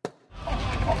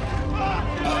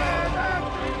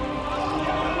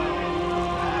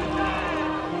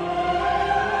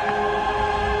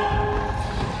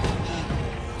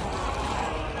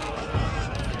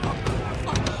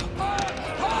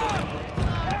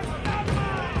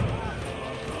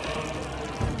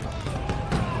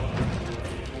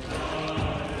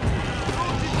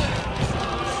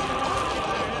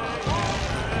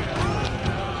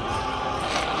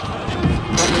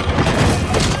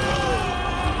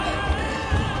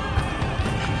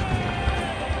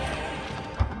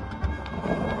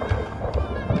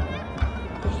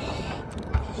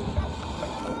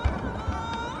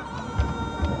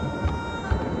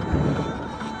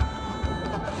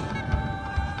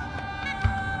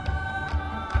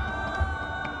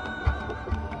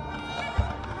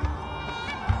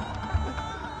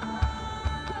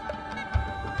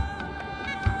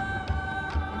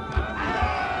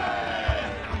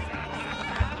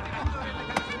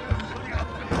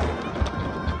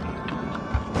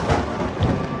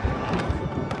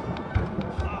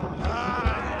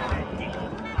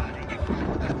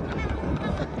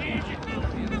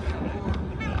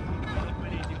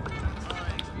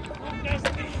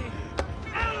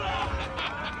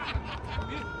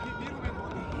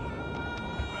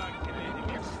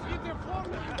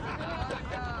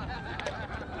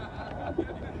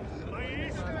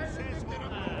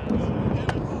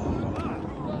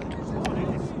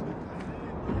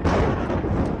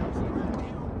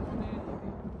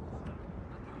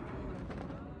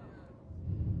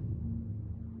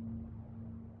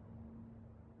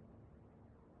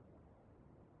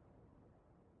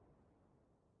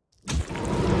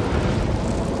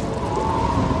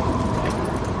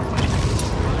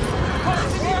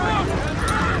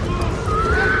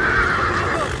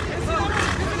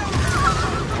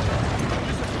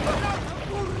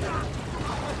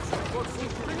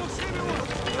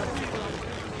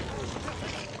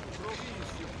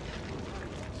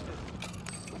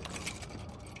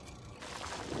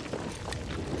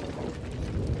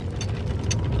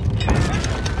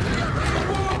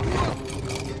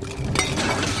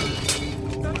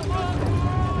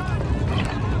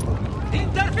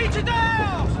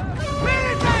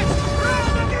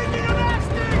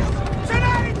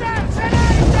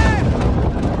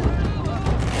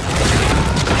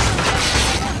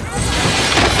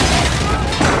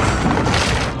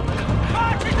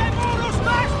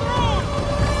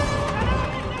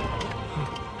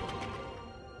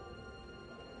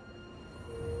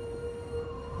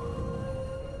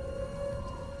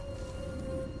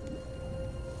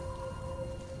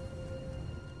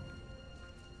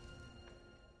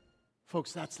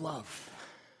 Folks, that's love.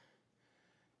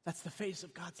 That's the face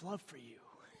of God's love for you.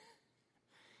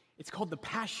 It's called the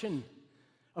passion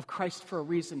of Christ for a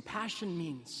reason. Passion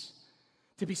means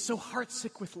to be so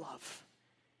heartsick with love,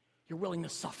 you're willing to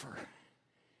suffer.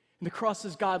 And the cross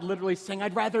is God literally saying,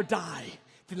 I'd rather die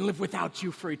than live without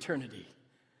you for eternity.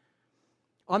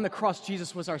 On the cross,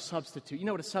 Jesus was our substitute. You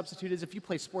know what a substitute is? If you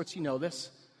play sports, you know this.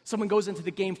 Someone goes into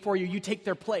the game for you, you take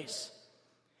their place.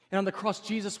 And on the cross,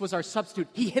 Jesus was our substitute.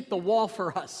 He hit the wall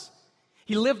for us.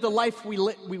 He lived the life we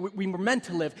were meant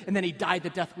to live, and then he died the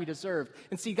death we deserved.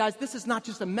 And see, guys, this is not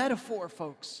just a metaphor,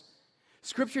 folks.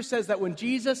 Scripture says that when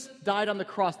Jesus died on the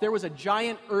cross, there was a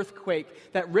giant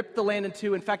earthquake that ripped the land in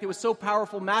two. In fact, it was so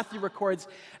powerful, Matthew records,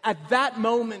 at that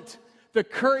moment, the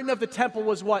curtain of the temple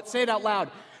was what? Say it out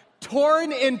loud.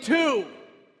 Torn in two.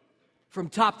 From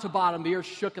top to bottom, the earth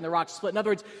shook and the rocks split. In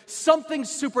other words, something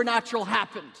supernatural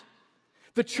happened.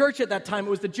 The church at that time, it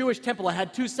was the Jewish temple. It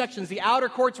had two sections. The outer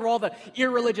courts where all the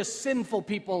irreligious, sinful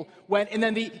people went, and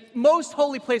then the most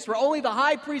holy place where only the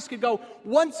high priest could go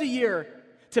once a year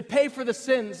to pay for the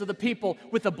sins of the people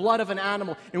with the blood of an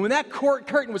animal. And when that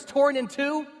curtain was torn in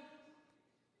two,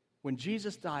 when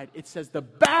Jesus died, it says the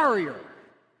barrier,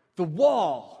 the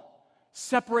wall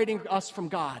separating us from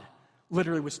God,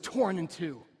 literally was torn in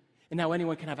two. And now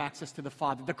anyone can have access to the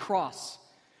Father. The cross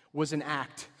was an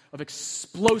act of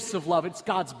explosive love. It's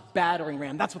God's battering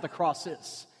ram. That's what the cross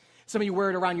is. Some of you wear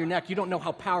it around your neck. You don't know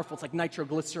how powerful. It's like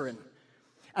nitroglycerin.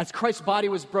 As Christ's body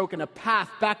was broken, a path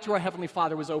back to our Heavenly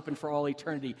Father was open for all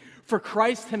eternity. For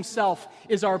Christ himself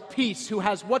is our peace, who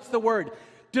has, what's the word?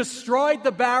 Destroyed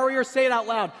the barrier, say it out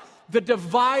loud, the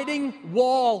dividing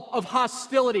wall of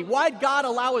hostility. Why did God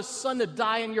allow his son to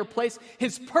die in your place?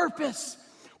 His purpose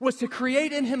was to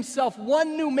create in himself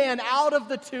one new man out of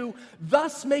the two,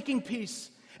 thus making peace.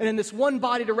 And in this one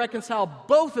body to reconcile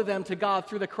both of them to God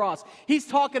through the cross. He's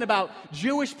talking about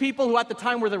Jewish people who at the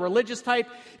time were the religious type.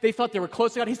 They thought they were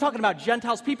close to God. He's talking about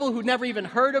Gentiles, people who never even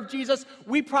heard of Jesus.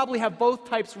 We probably have both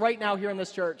types right now here in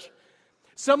this church.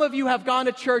 Some of you have gone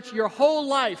to church your whole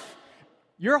life.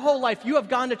 Your whole life, you have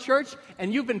gone to church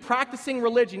and you've been practicing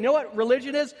religion. You know what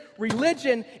religion is?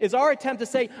 Religion is our attempt to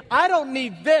say, I don't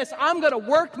need this. I'm going to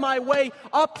work my way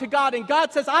up to God. And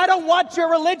God says, I don't want your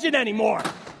religion anymore.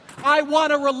 I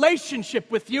want a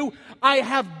relationship with you.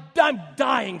 I'm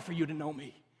dying for you to know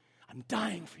me. I'm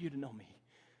dying for you to know me.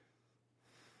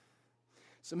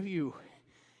 Some of you,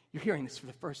 you're hearing this for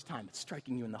the first time. It's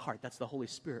striking you in the heart. That's the Holy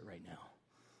Spirit right now.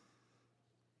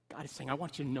 God is saying, I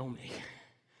want you to know me.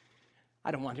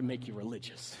 I don't want to make you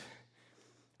religious.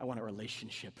 I want a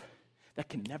relationship that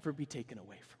can never be taken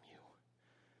away from you.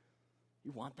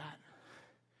 You want that?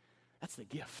 That's the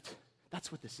gift.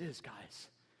 That's what this is, guys.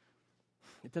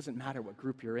 It doesn't matter what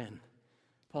group you're in.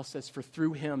 Paul says, for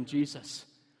through him, Jesus,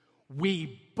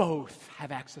 we both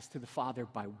have access to the Father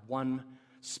by one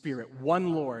Spirit,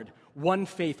 one Lord, one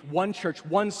faith, one church,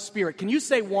 one Spirit. Can you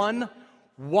say one?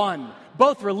 One.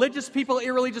 Both religious people,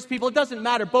 irreligious people, it doesn't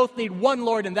matter. Both need one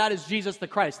Lord, and that is Jesus the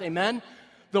Christ. Amen?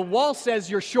 The wall says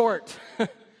you're short.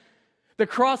 The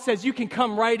cross says you can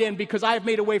come right in because I have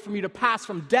made a way for you to pass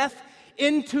from death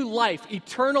into life,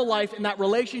 eternal life, and that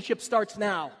relationship starts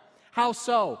now. How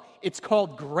so? It's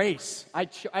called grace.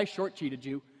 I short-cheated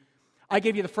you. I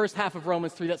gave you the first half of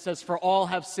Romans 3 that says, for all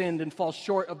have sinned and fall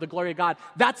short of the glory of God.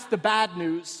 That's the bad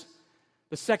news.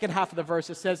 The second half of the verse,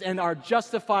 it says, and are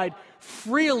justified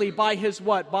freely by his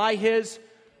what? By his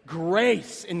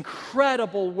grace.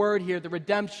 Incredible word here, the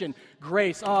redemption,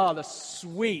 grace. Oh, the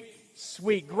sweet,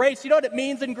 sweet grace. You know what it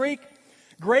means in Greek?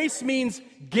 Grace means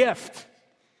gift.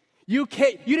 You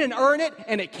didn't earn it,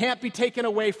 and it can't be taken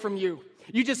away from you.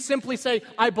 You just simply say,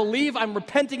 I believe, I'm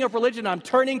repenting of religion, I'm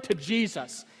turning to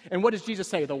Jesus. And what does Jesus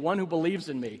say? The one who believes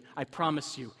in me, I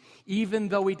promise you, even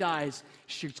though he dies,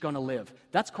 she's going to live.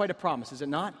 That's quite a promise, is it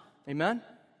not? Amen?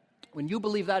 When you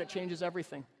believe that, it changes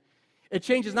everything. It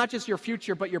changes not just your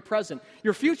future, but your present.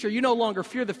 Your future, you no longer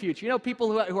fear the future. You know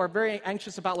people who are very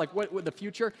anxious about like what the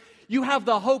future? You have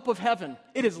the hope of heaven.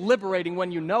 It is liberating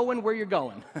when you know where you're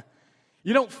going.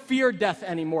 You don't fear death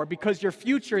anymore because your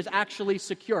future is actually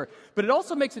secure. But it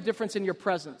also makes a difference in your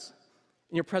present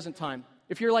time.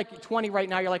 If you're like 20 right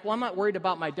now, you're like, well, I'm not worried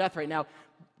about my death right now.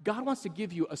 God wants to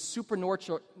give you a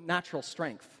supernatural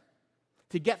strength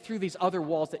to get through these other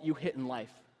walls that you hit in life.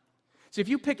 So if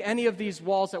you pick any of these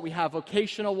walls that we have,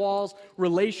 vocational walls,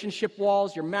 relationship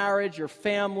walls, your marriage, your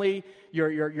family,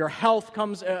 your health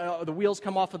comes, the wheels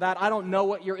come off of that. I don't know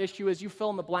what your issue is. You fill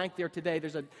in the blank there today.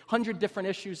 There's 100 different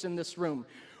issues in this room.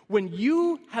 When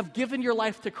you have given your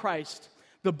life to Christ,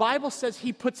 the Bible says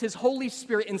he puts his Holy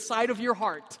Spirit inside of your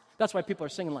heart. That's why people are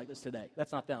singing like this today.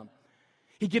 That's not them.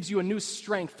 He gives you a new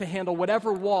strength to handle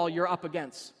whatever wall you're up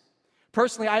against.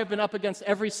 Personally, I have been up against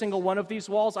every single one of these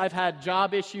walls. I've had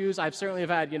job issues. I've certainly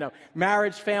had,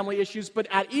 marriage, family issues. But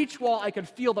at each wall, I could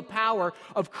feel the power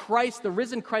of Christ, the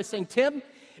risen Christ, saying, Tim,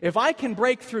 if I can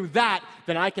break through that,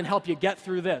 then I can help you get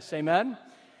through this. Amen?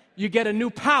 You get a new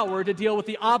power to deal with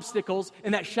the obstacles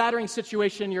in that shattering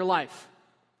situation in your life.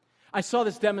 I saw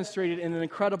this demonstrated in an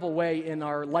incredible way in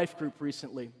our life group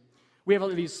recently. We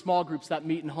have these small groups that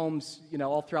meet in homes,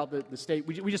 all throughout the state.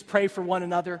 We just pray for one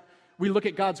another. We look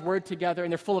at God's word together,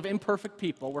 and they're full of imperfect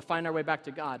people. We're finding our way back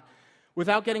to God.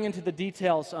 Without getting into the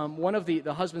details, one of the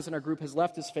husbands in our group has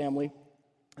left his family.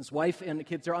 His wife and the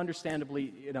kids are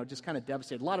understandably, just kind of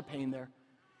devastated. A lot of pain there.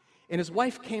 And his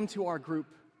wife came to our group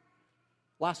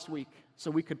last week so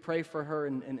we could pray for her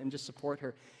and just support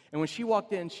her. And when she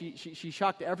walked in, she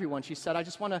shocked everyone. She said,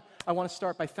 I want to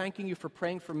start by thanking you for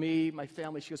praying for me, my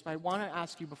family. She goes, but I want to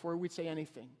ask you before we say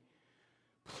anything,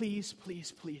 please,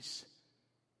 please, please,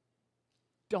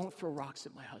 don't throw rocks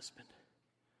at my husband.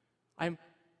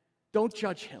 Don't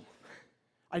judge him.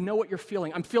 I know what you're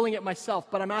feeling. I'm feeling it myself,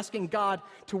 but I'm asking God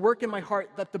to work in my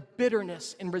heart that the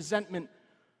bitterness and resentment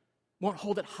won't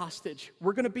hold it hostage.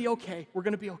 We're going to be okay. We're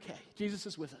going to be okay. Jesus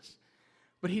is with us.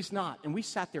 But he's not. And we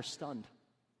sat there stunned.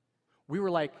 We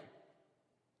were like,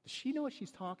 Does she know what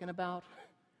she's talking about?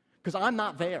 Because I'm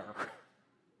not there.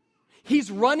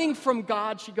 He's running from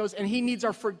God, she goes, and he needs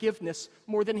our forgiveness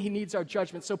more than he needs our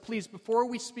judgment. So please, before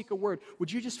we speak a word,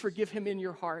 would you just forgive him in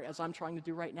your heart as I'm trying to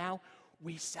do right now?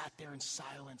 We sat there in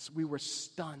silence. We were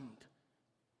stunned.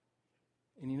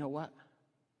 And you know what?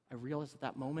 I realized at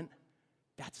that moment,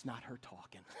 that's not her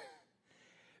talking.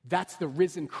 That's the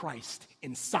risen Christ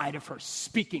inside of her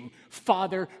speaking.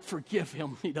 Father, forgive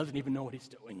him. He doesn't even know what he's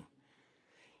doing.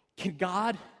 Can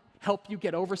God help you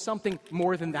get over something?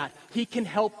 More than that, he can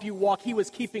help you walk. He was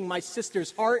keeping my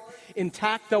sister's heart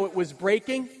intact, though it was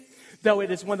breaking, though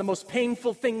it is one of the most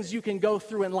painful things you can go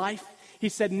through in life. He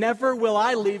said, never will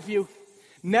I leave you.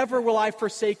 Never will I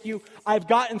forsake you. I've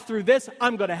gotten through this.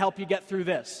 I'm going to help you get through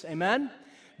this. Amen?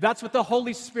 That's what the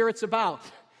Holy Spirit's about.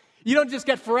 You don't just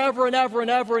get forever and ever and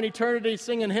ever in eternity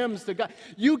singing hymns to God.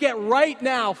 You get right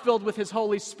now filled with his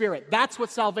Holy Spirit. That's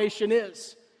what salvation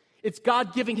is. It's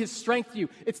God giving his strength to you.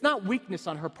 It's not weakness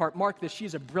on her part. Mark this.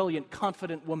 She's a brilliant,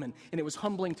 confident woman, and it was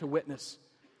humbling to witness.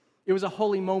 It was a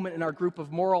holy moment in our group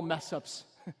of moral mess-ups.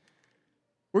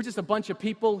 We're just a bunch of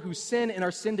people who sin and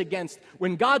are sinned against.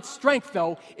 When God's strength,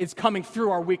 though, is coming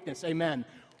through our weakness. Amen.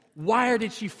 Why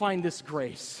did she find this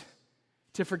grace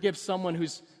to forgive someone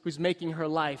who's making her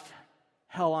life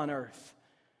hell on earth?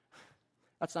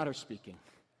 That's not her speaking.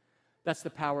 That's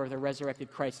the power of the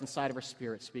resurrected Christ inside of her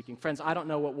spirit speaking. Friends, I don't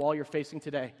know what wall you're facing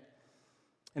today.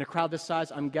 In a crowd this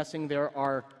size, I'm guessing there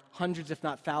are hundreds, if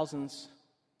not thousands,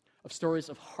 of stories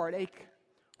of heartache,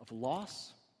 of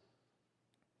loss,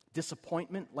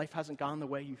 disappointment. Life hasn't gone the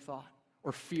way you thought,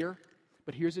 or fear.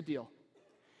 But here's the deal.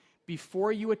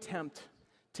 Before you attempt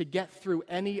to get through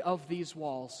any of these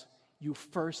walls, you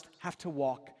first have to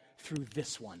walk through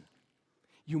this one.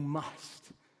 You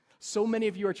must. So many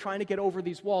of you are trying to get over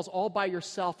these walls all by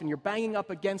yourself, and you're banging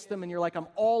up against them, and you're like, I'm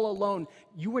all alone.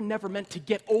 You were never meant to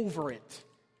get over it.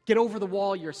 Get over the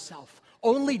wall yourself.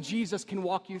 Only Jesus can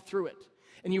walk you through it.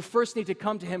 And you first need to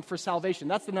come to him for salvation.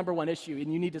 That's the number one issue,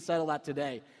 and you need to settle that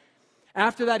today.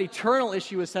 After that eternal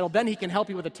issue is settled, then he can help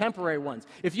you with the temporary ones.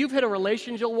 If you've hit a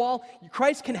relational wall,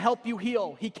 Christ can help you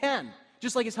heal. He can.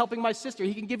 Just like he's helping my sister.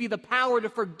 He can give you the power to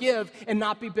forgive and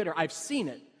not be bitter. I've seen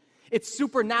it. It's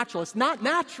supernatural. It's not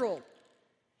natural.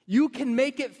 You can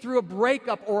make it through a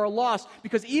breakup or a loss,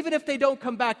 because even if they don't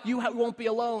come back, you won't be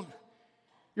alone.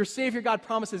 Your Savior God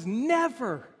promises,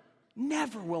 never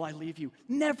will I leave you.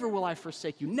 Never will I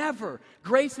forsake you. Never.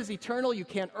 Grace is eternal. You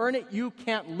can't earn it. You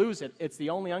can't lose it. It's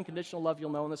the only unconditional love you'll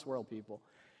know in this world, people.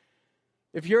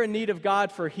 If you're in need of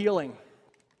God for healing,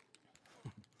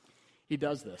 he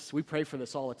does this. We pray for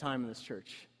this all the time in this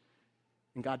church.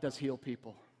 And God does heal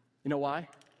people. You know why?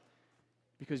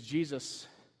 Because Jesus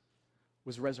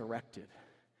was resurrected.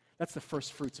 That's the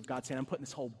first fruits of God saying, I'm putting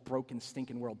this whole broken,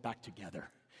 stinking world back together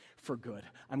for good.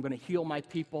 I'm going to heal my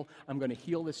people. I'm going to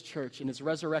heal this church. And his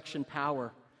resurrection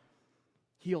power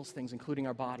heals things, including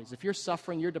our bodies. If you're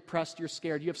suffering, you're depressed, you're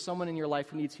scared, you have someone in your life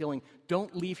who needs healing,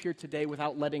 don't leave here today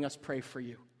without letting us pray for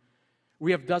you.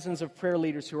 We have dozens of prayer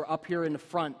leaders who are up here in the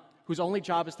front whose only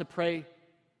job is to pray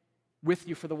with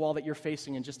you for the wall that you're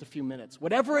facing in just a few minutes.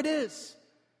 Whatever it is,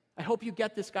 I hope you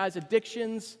get this, guys.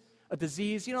 Addictions, a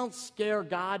disease. You don't scare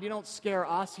God. You don't scare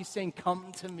us. He's saying,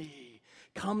 come to me.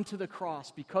 Come to the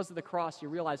cross. Because of the cross, you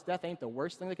realize death ain't the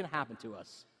worst thing that can happen to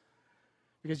us.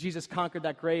 Because Jesus conquered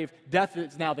that grave. Death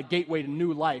is now the gateway to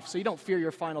new life. So you don't fear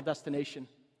your final destination.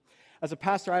 As a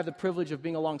pastor, I have the privilege of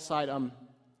being alongside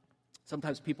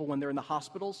sometimes people when they're in the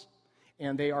hospitals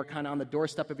and they are kind of on the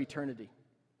doorstep of eternity.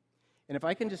 And if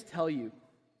I can just tell you,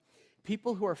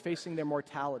 people who are facing their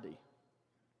mortality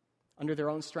under their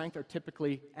own strength are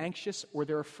typically anxious or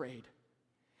they're afraid.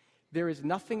 There is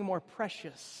nothing more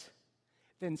precious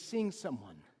than seeing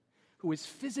someone who is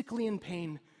physically in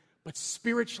pain but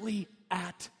spiritually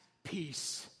at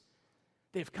peace.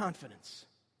 They have confidence.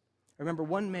 I remember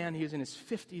one man, he was in his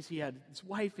 50s, he had his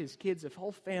wife, his kids, his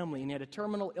whole family, and he had a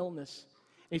terminal illness.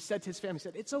 And he said to his family, he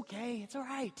said, it's okay, it's all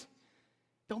right.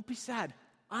 Don't be sad.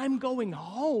 I'm going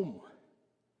home.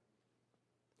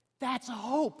 That's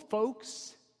hope,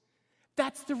 folks.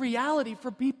 That's the reality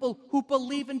for people who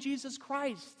believe in Jesus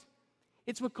Christ.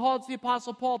 It's what caused the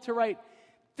Apostle Paul to write,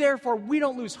 therefore we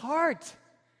don't lose heart.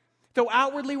 Though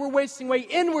outwardly we're wasting away,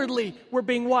 inwardly we're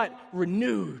being what?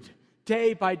 Renewed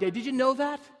day by day. Did you know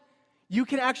that? You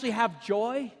can actually have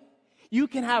joy. You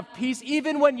can have peace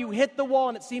even when you hit the wall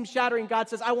and it seems shattering. God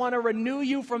says, I want to renew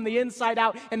you from the inside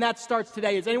out, and that starts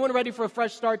today. Is anyone ready for a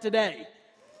fresh start today?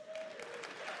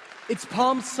 It's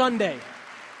Palm Sunday.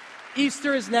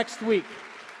 Easter is next week.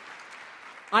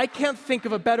 I can't think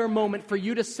of a better moment for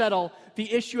you to settle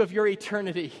the issue of your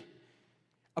eternity.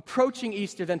 approaching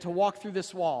Easter than to walk through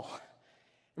this wall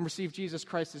and receive Jesus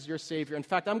Christ as your Savior. In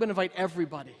fact, I'm going to invite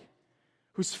everybody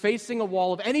who's facing a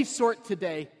wall of any sort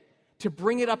today to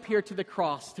bring it up here to the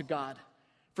cross, to God,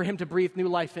 for Him to breathe new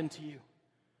life into you.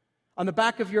 On the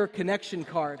back of your connection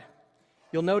card,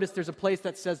 you'll notice there's a place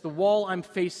that says, the wall I'm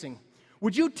facing.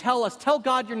 Would you tell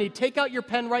God your need? Take out your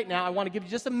pen right now. I want to give you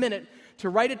just a minute to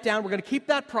write it down. We're going to keep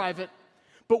that private.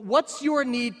 But what's your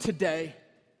need today?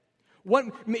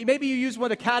 Maybe you use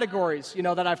one of the categories,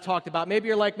 that I've talked about. Maybe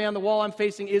you're like, man, the wall I'm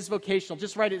facing is vocational.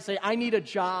 Just write it and say, I need a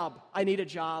job. I need a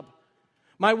job.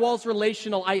 My wall's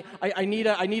relational. I need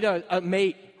a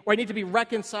mate. Or I need to be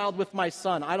reconciled with my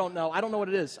son. I don't know what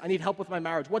it is. I need help with my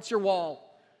marriage. What's your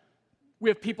wall? We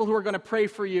have people who are going to pray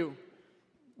for you.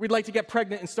 We'd like to get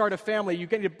pregnant and start a family. You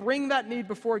get to bring that need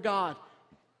before God.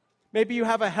 Maybe you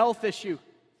have a health issue.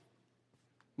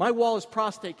 My wall is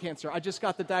prostate cancer. I just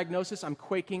got the diagnosis. I'm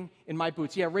quaking in my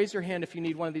boots. Yeah, raise your hand if you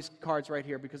need one of these cards right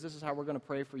here, because this is how we're going to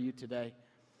pray for you today.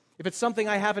 If it's something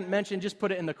I haven't mentioned, just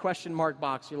put it in the question mark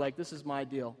box. You're like, this is my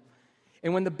deal.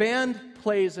 And when the band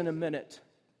plays in a minute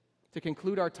to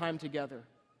conclude our time together,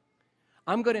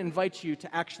 I'm going to invite you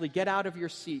to actually get out of your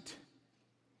seat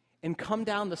and come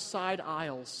down the side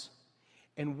aisles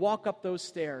and walk up those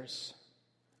stairs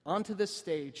onto this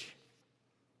stage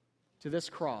to this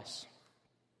cross.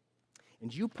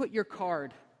 And you put your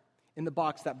card in the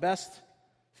box that best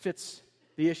fits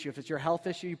the issue. If it's your health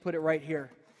issue, you put it right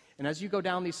here. And as you go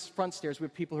down these front stairs, we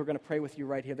have people who are going to pray with you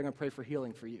right here. They're going to pray for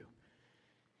healing for you.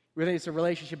 Whether it's a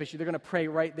relationship issue, they're going to pray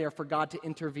right there for God to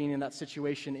intervene in that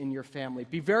situation in your family.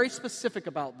 Be very specific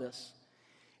about this.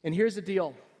 And here's the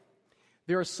deal.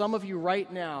 There are some of you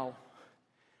right now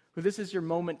who this is your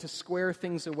moment to square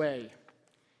things away,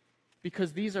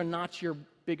 because these are not your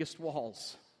biggest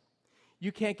walls.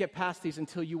 You can't get past these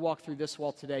until you walk through this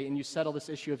wall today and you settle this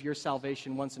issue of your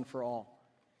salvation once and for all.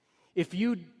 If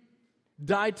you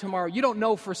died tomorrow, you don't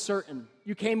know for certain.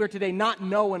 You came here today not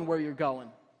knowing where you're going.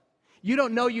 You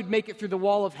don't know you'd make it through the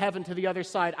wall of heaven to the other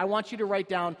side. I want you to write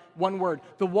down one word.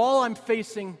 The wall I'm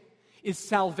facing is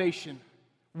salvation.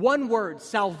 One word,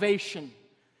 salvation.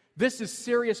 This is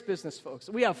serious business, folks.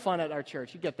 We have fun at our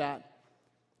church. You get that.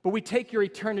 But we take your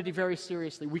eternity very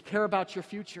seriously. We care about your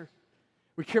future.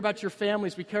 We care about your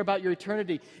families. We care about your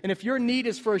eternity. And if your need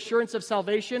is for assurance of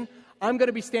salvation, I'm going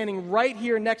to be standing right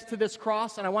here next to this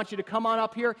cross, and I want you to come on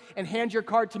up here and hand your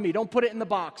card to me. Don't put it in the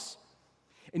box.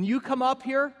 And you come up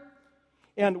here,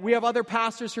 and we have other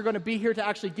pastors who are going to be here to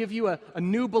actually give you a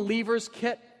new believer's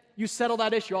kit. You settle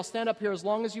that issue. I'll stand up here as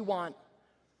long as you want.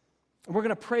 And we're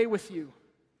going to pray with you.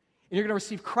 And you're going to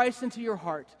receive Christ into your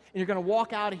heart. And you're going to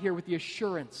walk out of here with the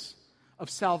assurance of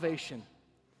salvation.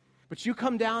 But you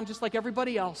come down just like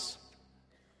everybody else.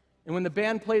 And when the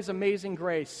band plays Amazing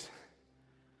Grace,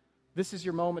 this is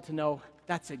your moment to know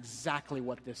that's exactly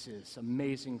what this is,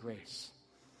 Amazing Grace.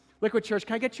 Liquid Church,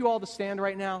 can I get you all to stand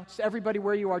right now? Just everybody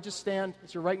where you are, just stand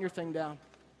as you're writing your thing down.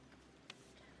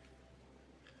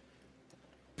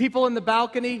 People in the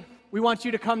balcony, we want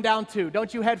you to come down too.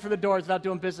 Don't you head for the doors without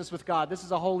doing business with God. This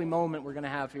is a holy moment we're going to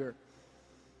have here.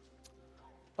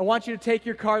 I want you to take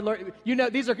your card. You know,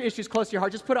 these are issues close to your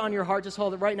heart. Just put it on your heart. Just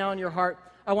hold it right now on your heart.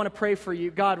 I want to pray for you.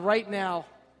 God, right now,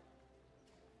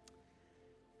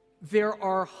 there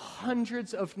are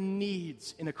hundreds of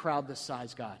needs in a crowd this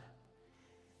size, God.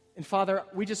 And Father,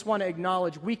 we just want to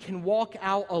acknowledge we can walk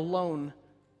out alone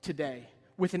today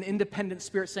with an independent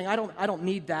spirit saying, I don't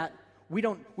need that. We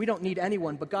don't need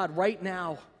anyone. But God, right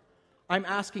now, I'm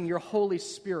asking your Holy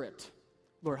Spirit,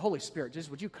 Lord, Holy Spirit, just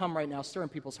would you come right now, stir in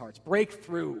people's hearts, break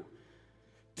through,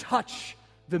 touch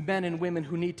the men and women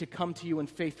who need to come to you in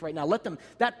faith right now. Let them,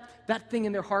 that thing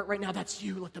in their heart right now, that's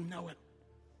you, let them know it.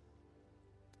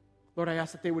 Lord, I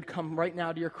ask that they would come right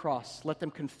now to your cross. Let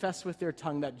them confess with their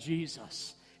tongue that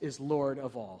Jesus is Lord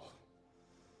of all.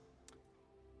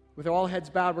 With all heads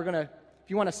bowed, we're going to, if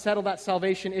you want to settle that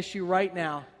salvation issue right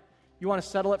now, you want to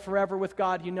settle it forever with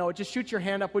God, you know it. Just shoot your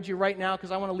hand up, would you, right now, because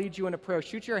I want to lead you in a prayer.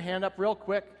 Shoot your hand up real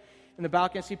quick in the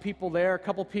balcony. I see people there, a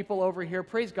couple people over here.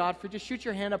 Praise God for just shoot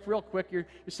your hand up real quick. You're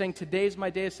saying, today's my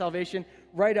day of salvation.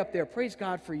 Right up there. Praise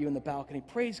God for you in the balcony.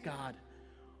 Praise God.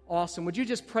 Awesome. Would you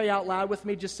just pray out loud with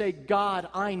me? Just say, God,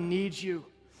 I need you.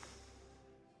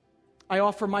 I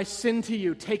offer my sin to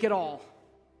you. Take it all.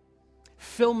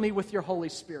 Fill me with your Holy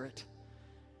Spirit.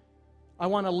 I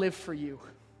want to live for you.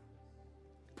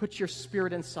 Put your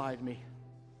Spirit inside me.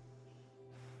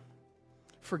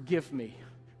 Forgive me.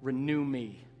 Renew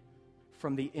me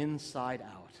from the inside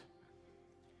out.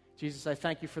 Jesus, I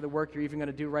thank you for the work you're even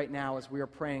going to do right now as we are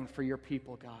praying for your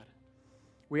people, God.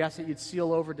 We ask that you'd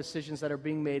seal over decisions that are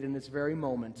being made in this very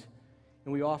moment.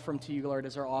 And we offer them to you, Lord,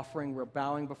 as our offering. We're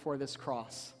bowing before this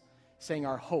cross, saying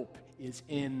our hope is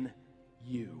in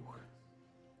you.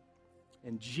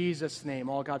 In Jesus' name,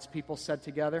 all God's people said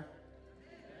together,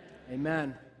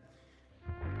 amen.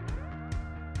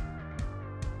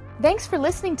 Thanks for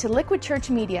listening to Liquid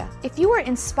Church Media. If you were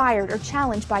inspired or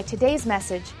challenged by today's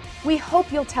message, we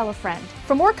hope you'll tell a friend.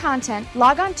 For more content,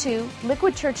 log on to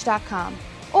liquidchurch.com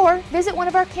or visit one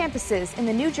of our campuses in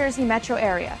the New Jersey metro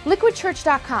area.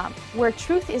 liquidchurch.com, where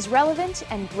truth is relevant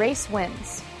and grace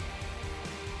wins.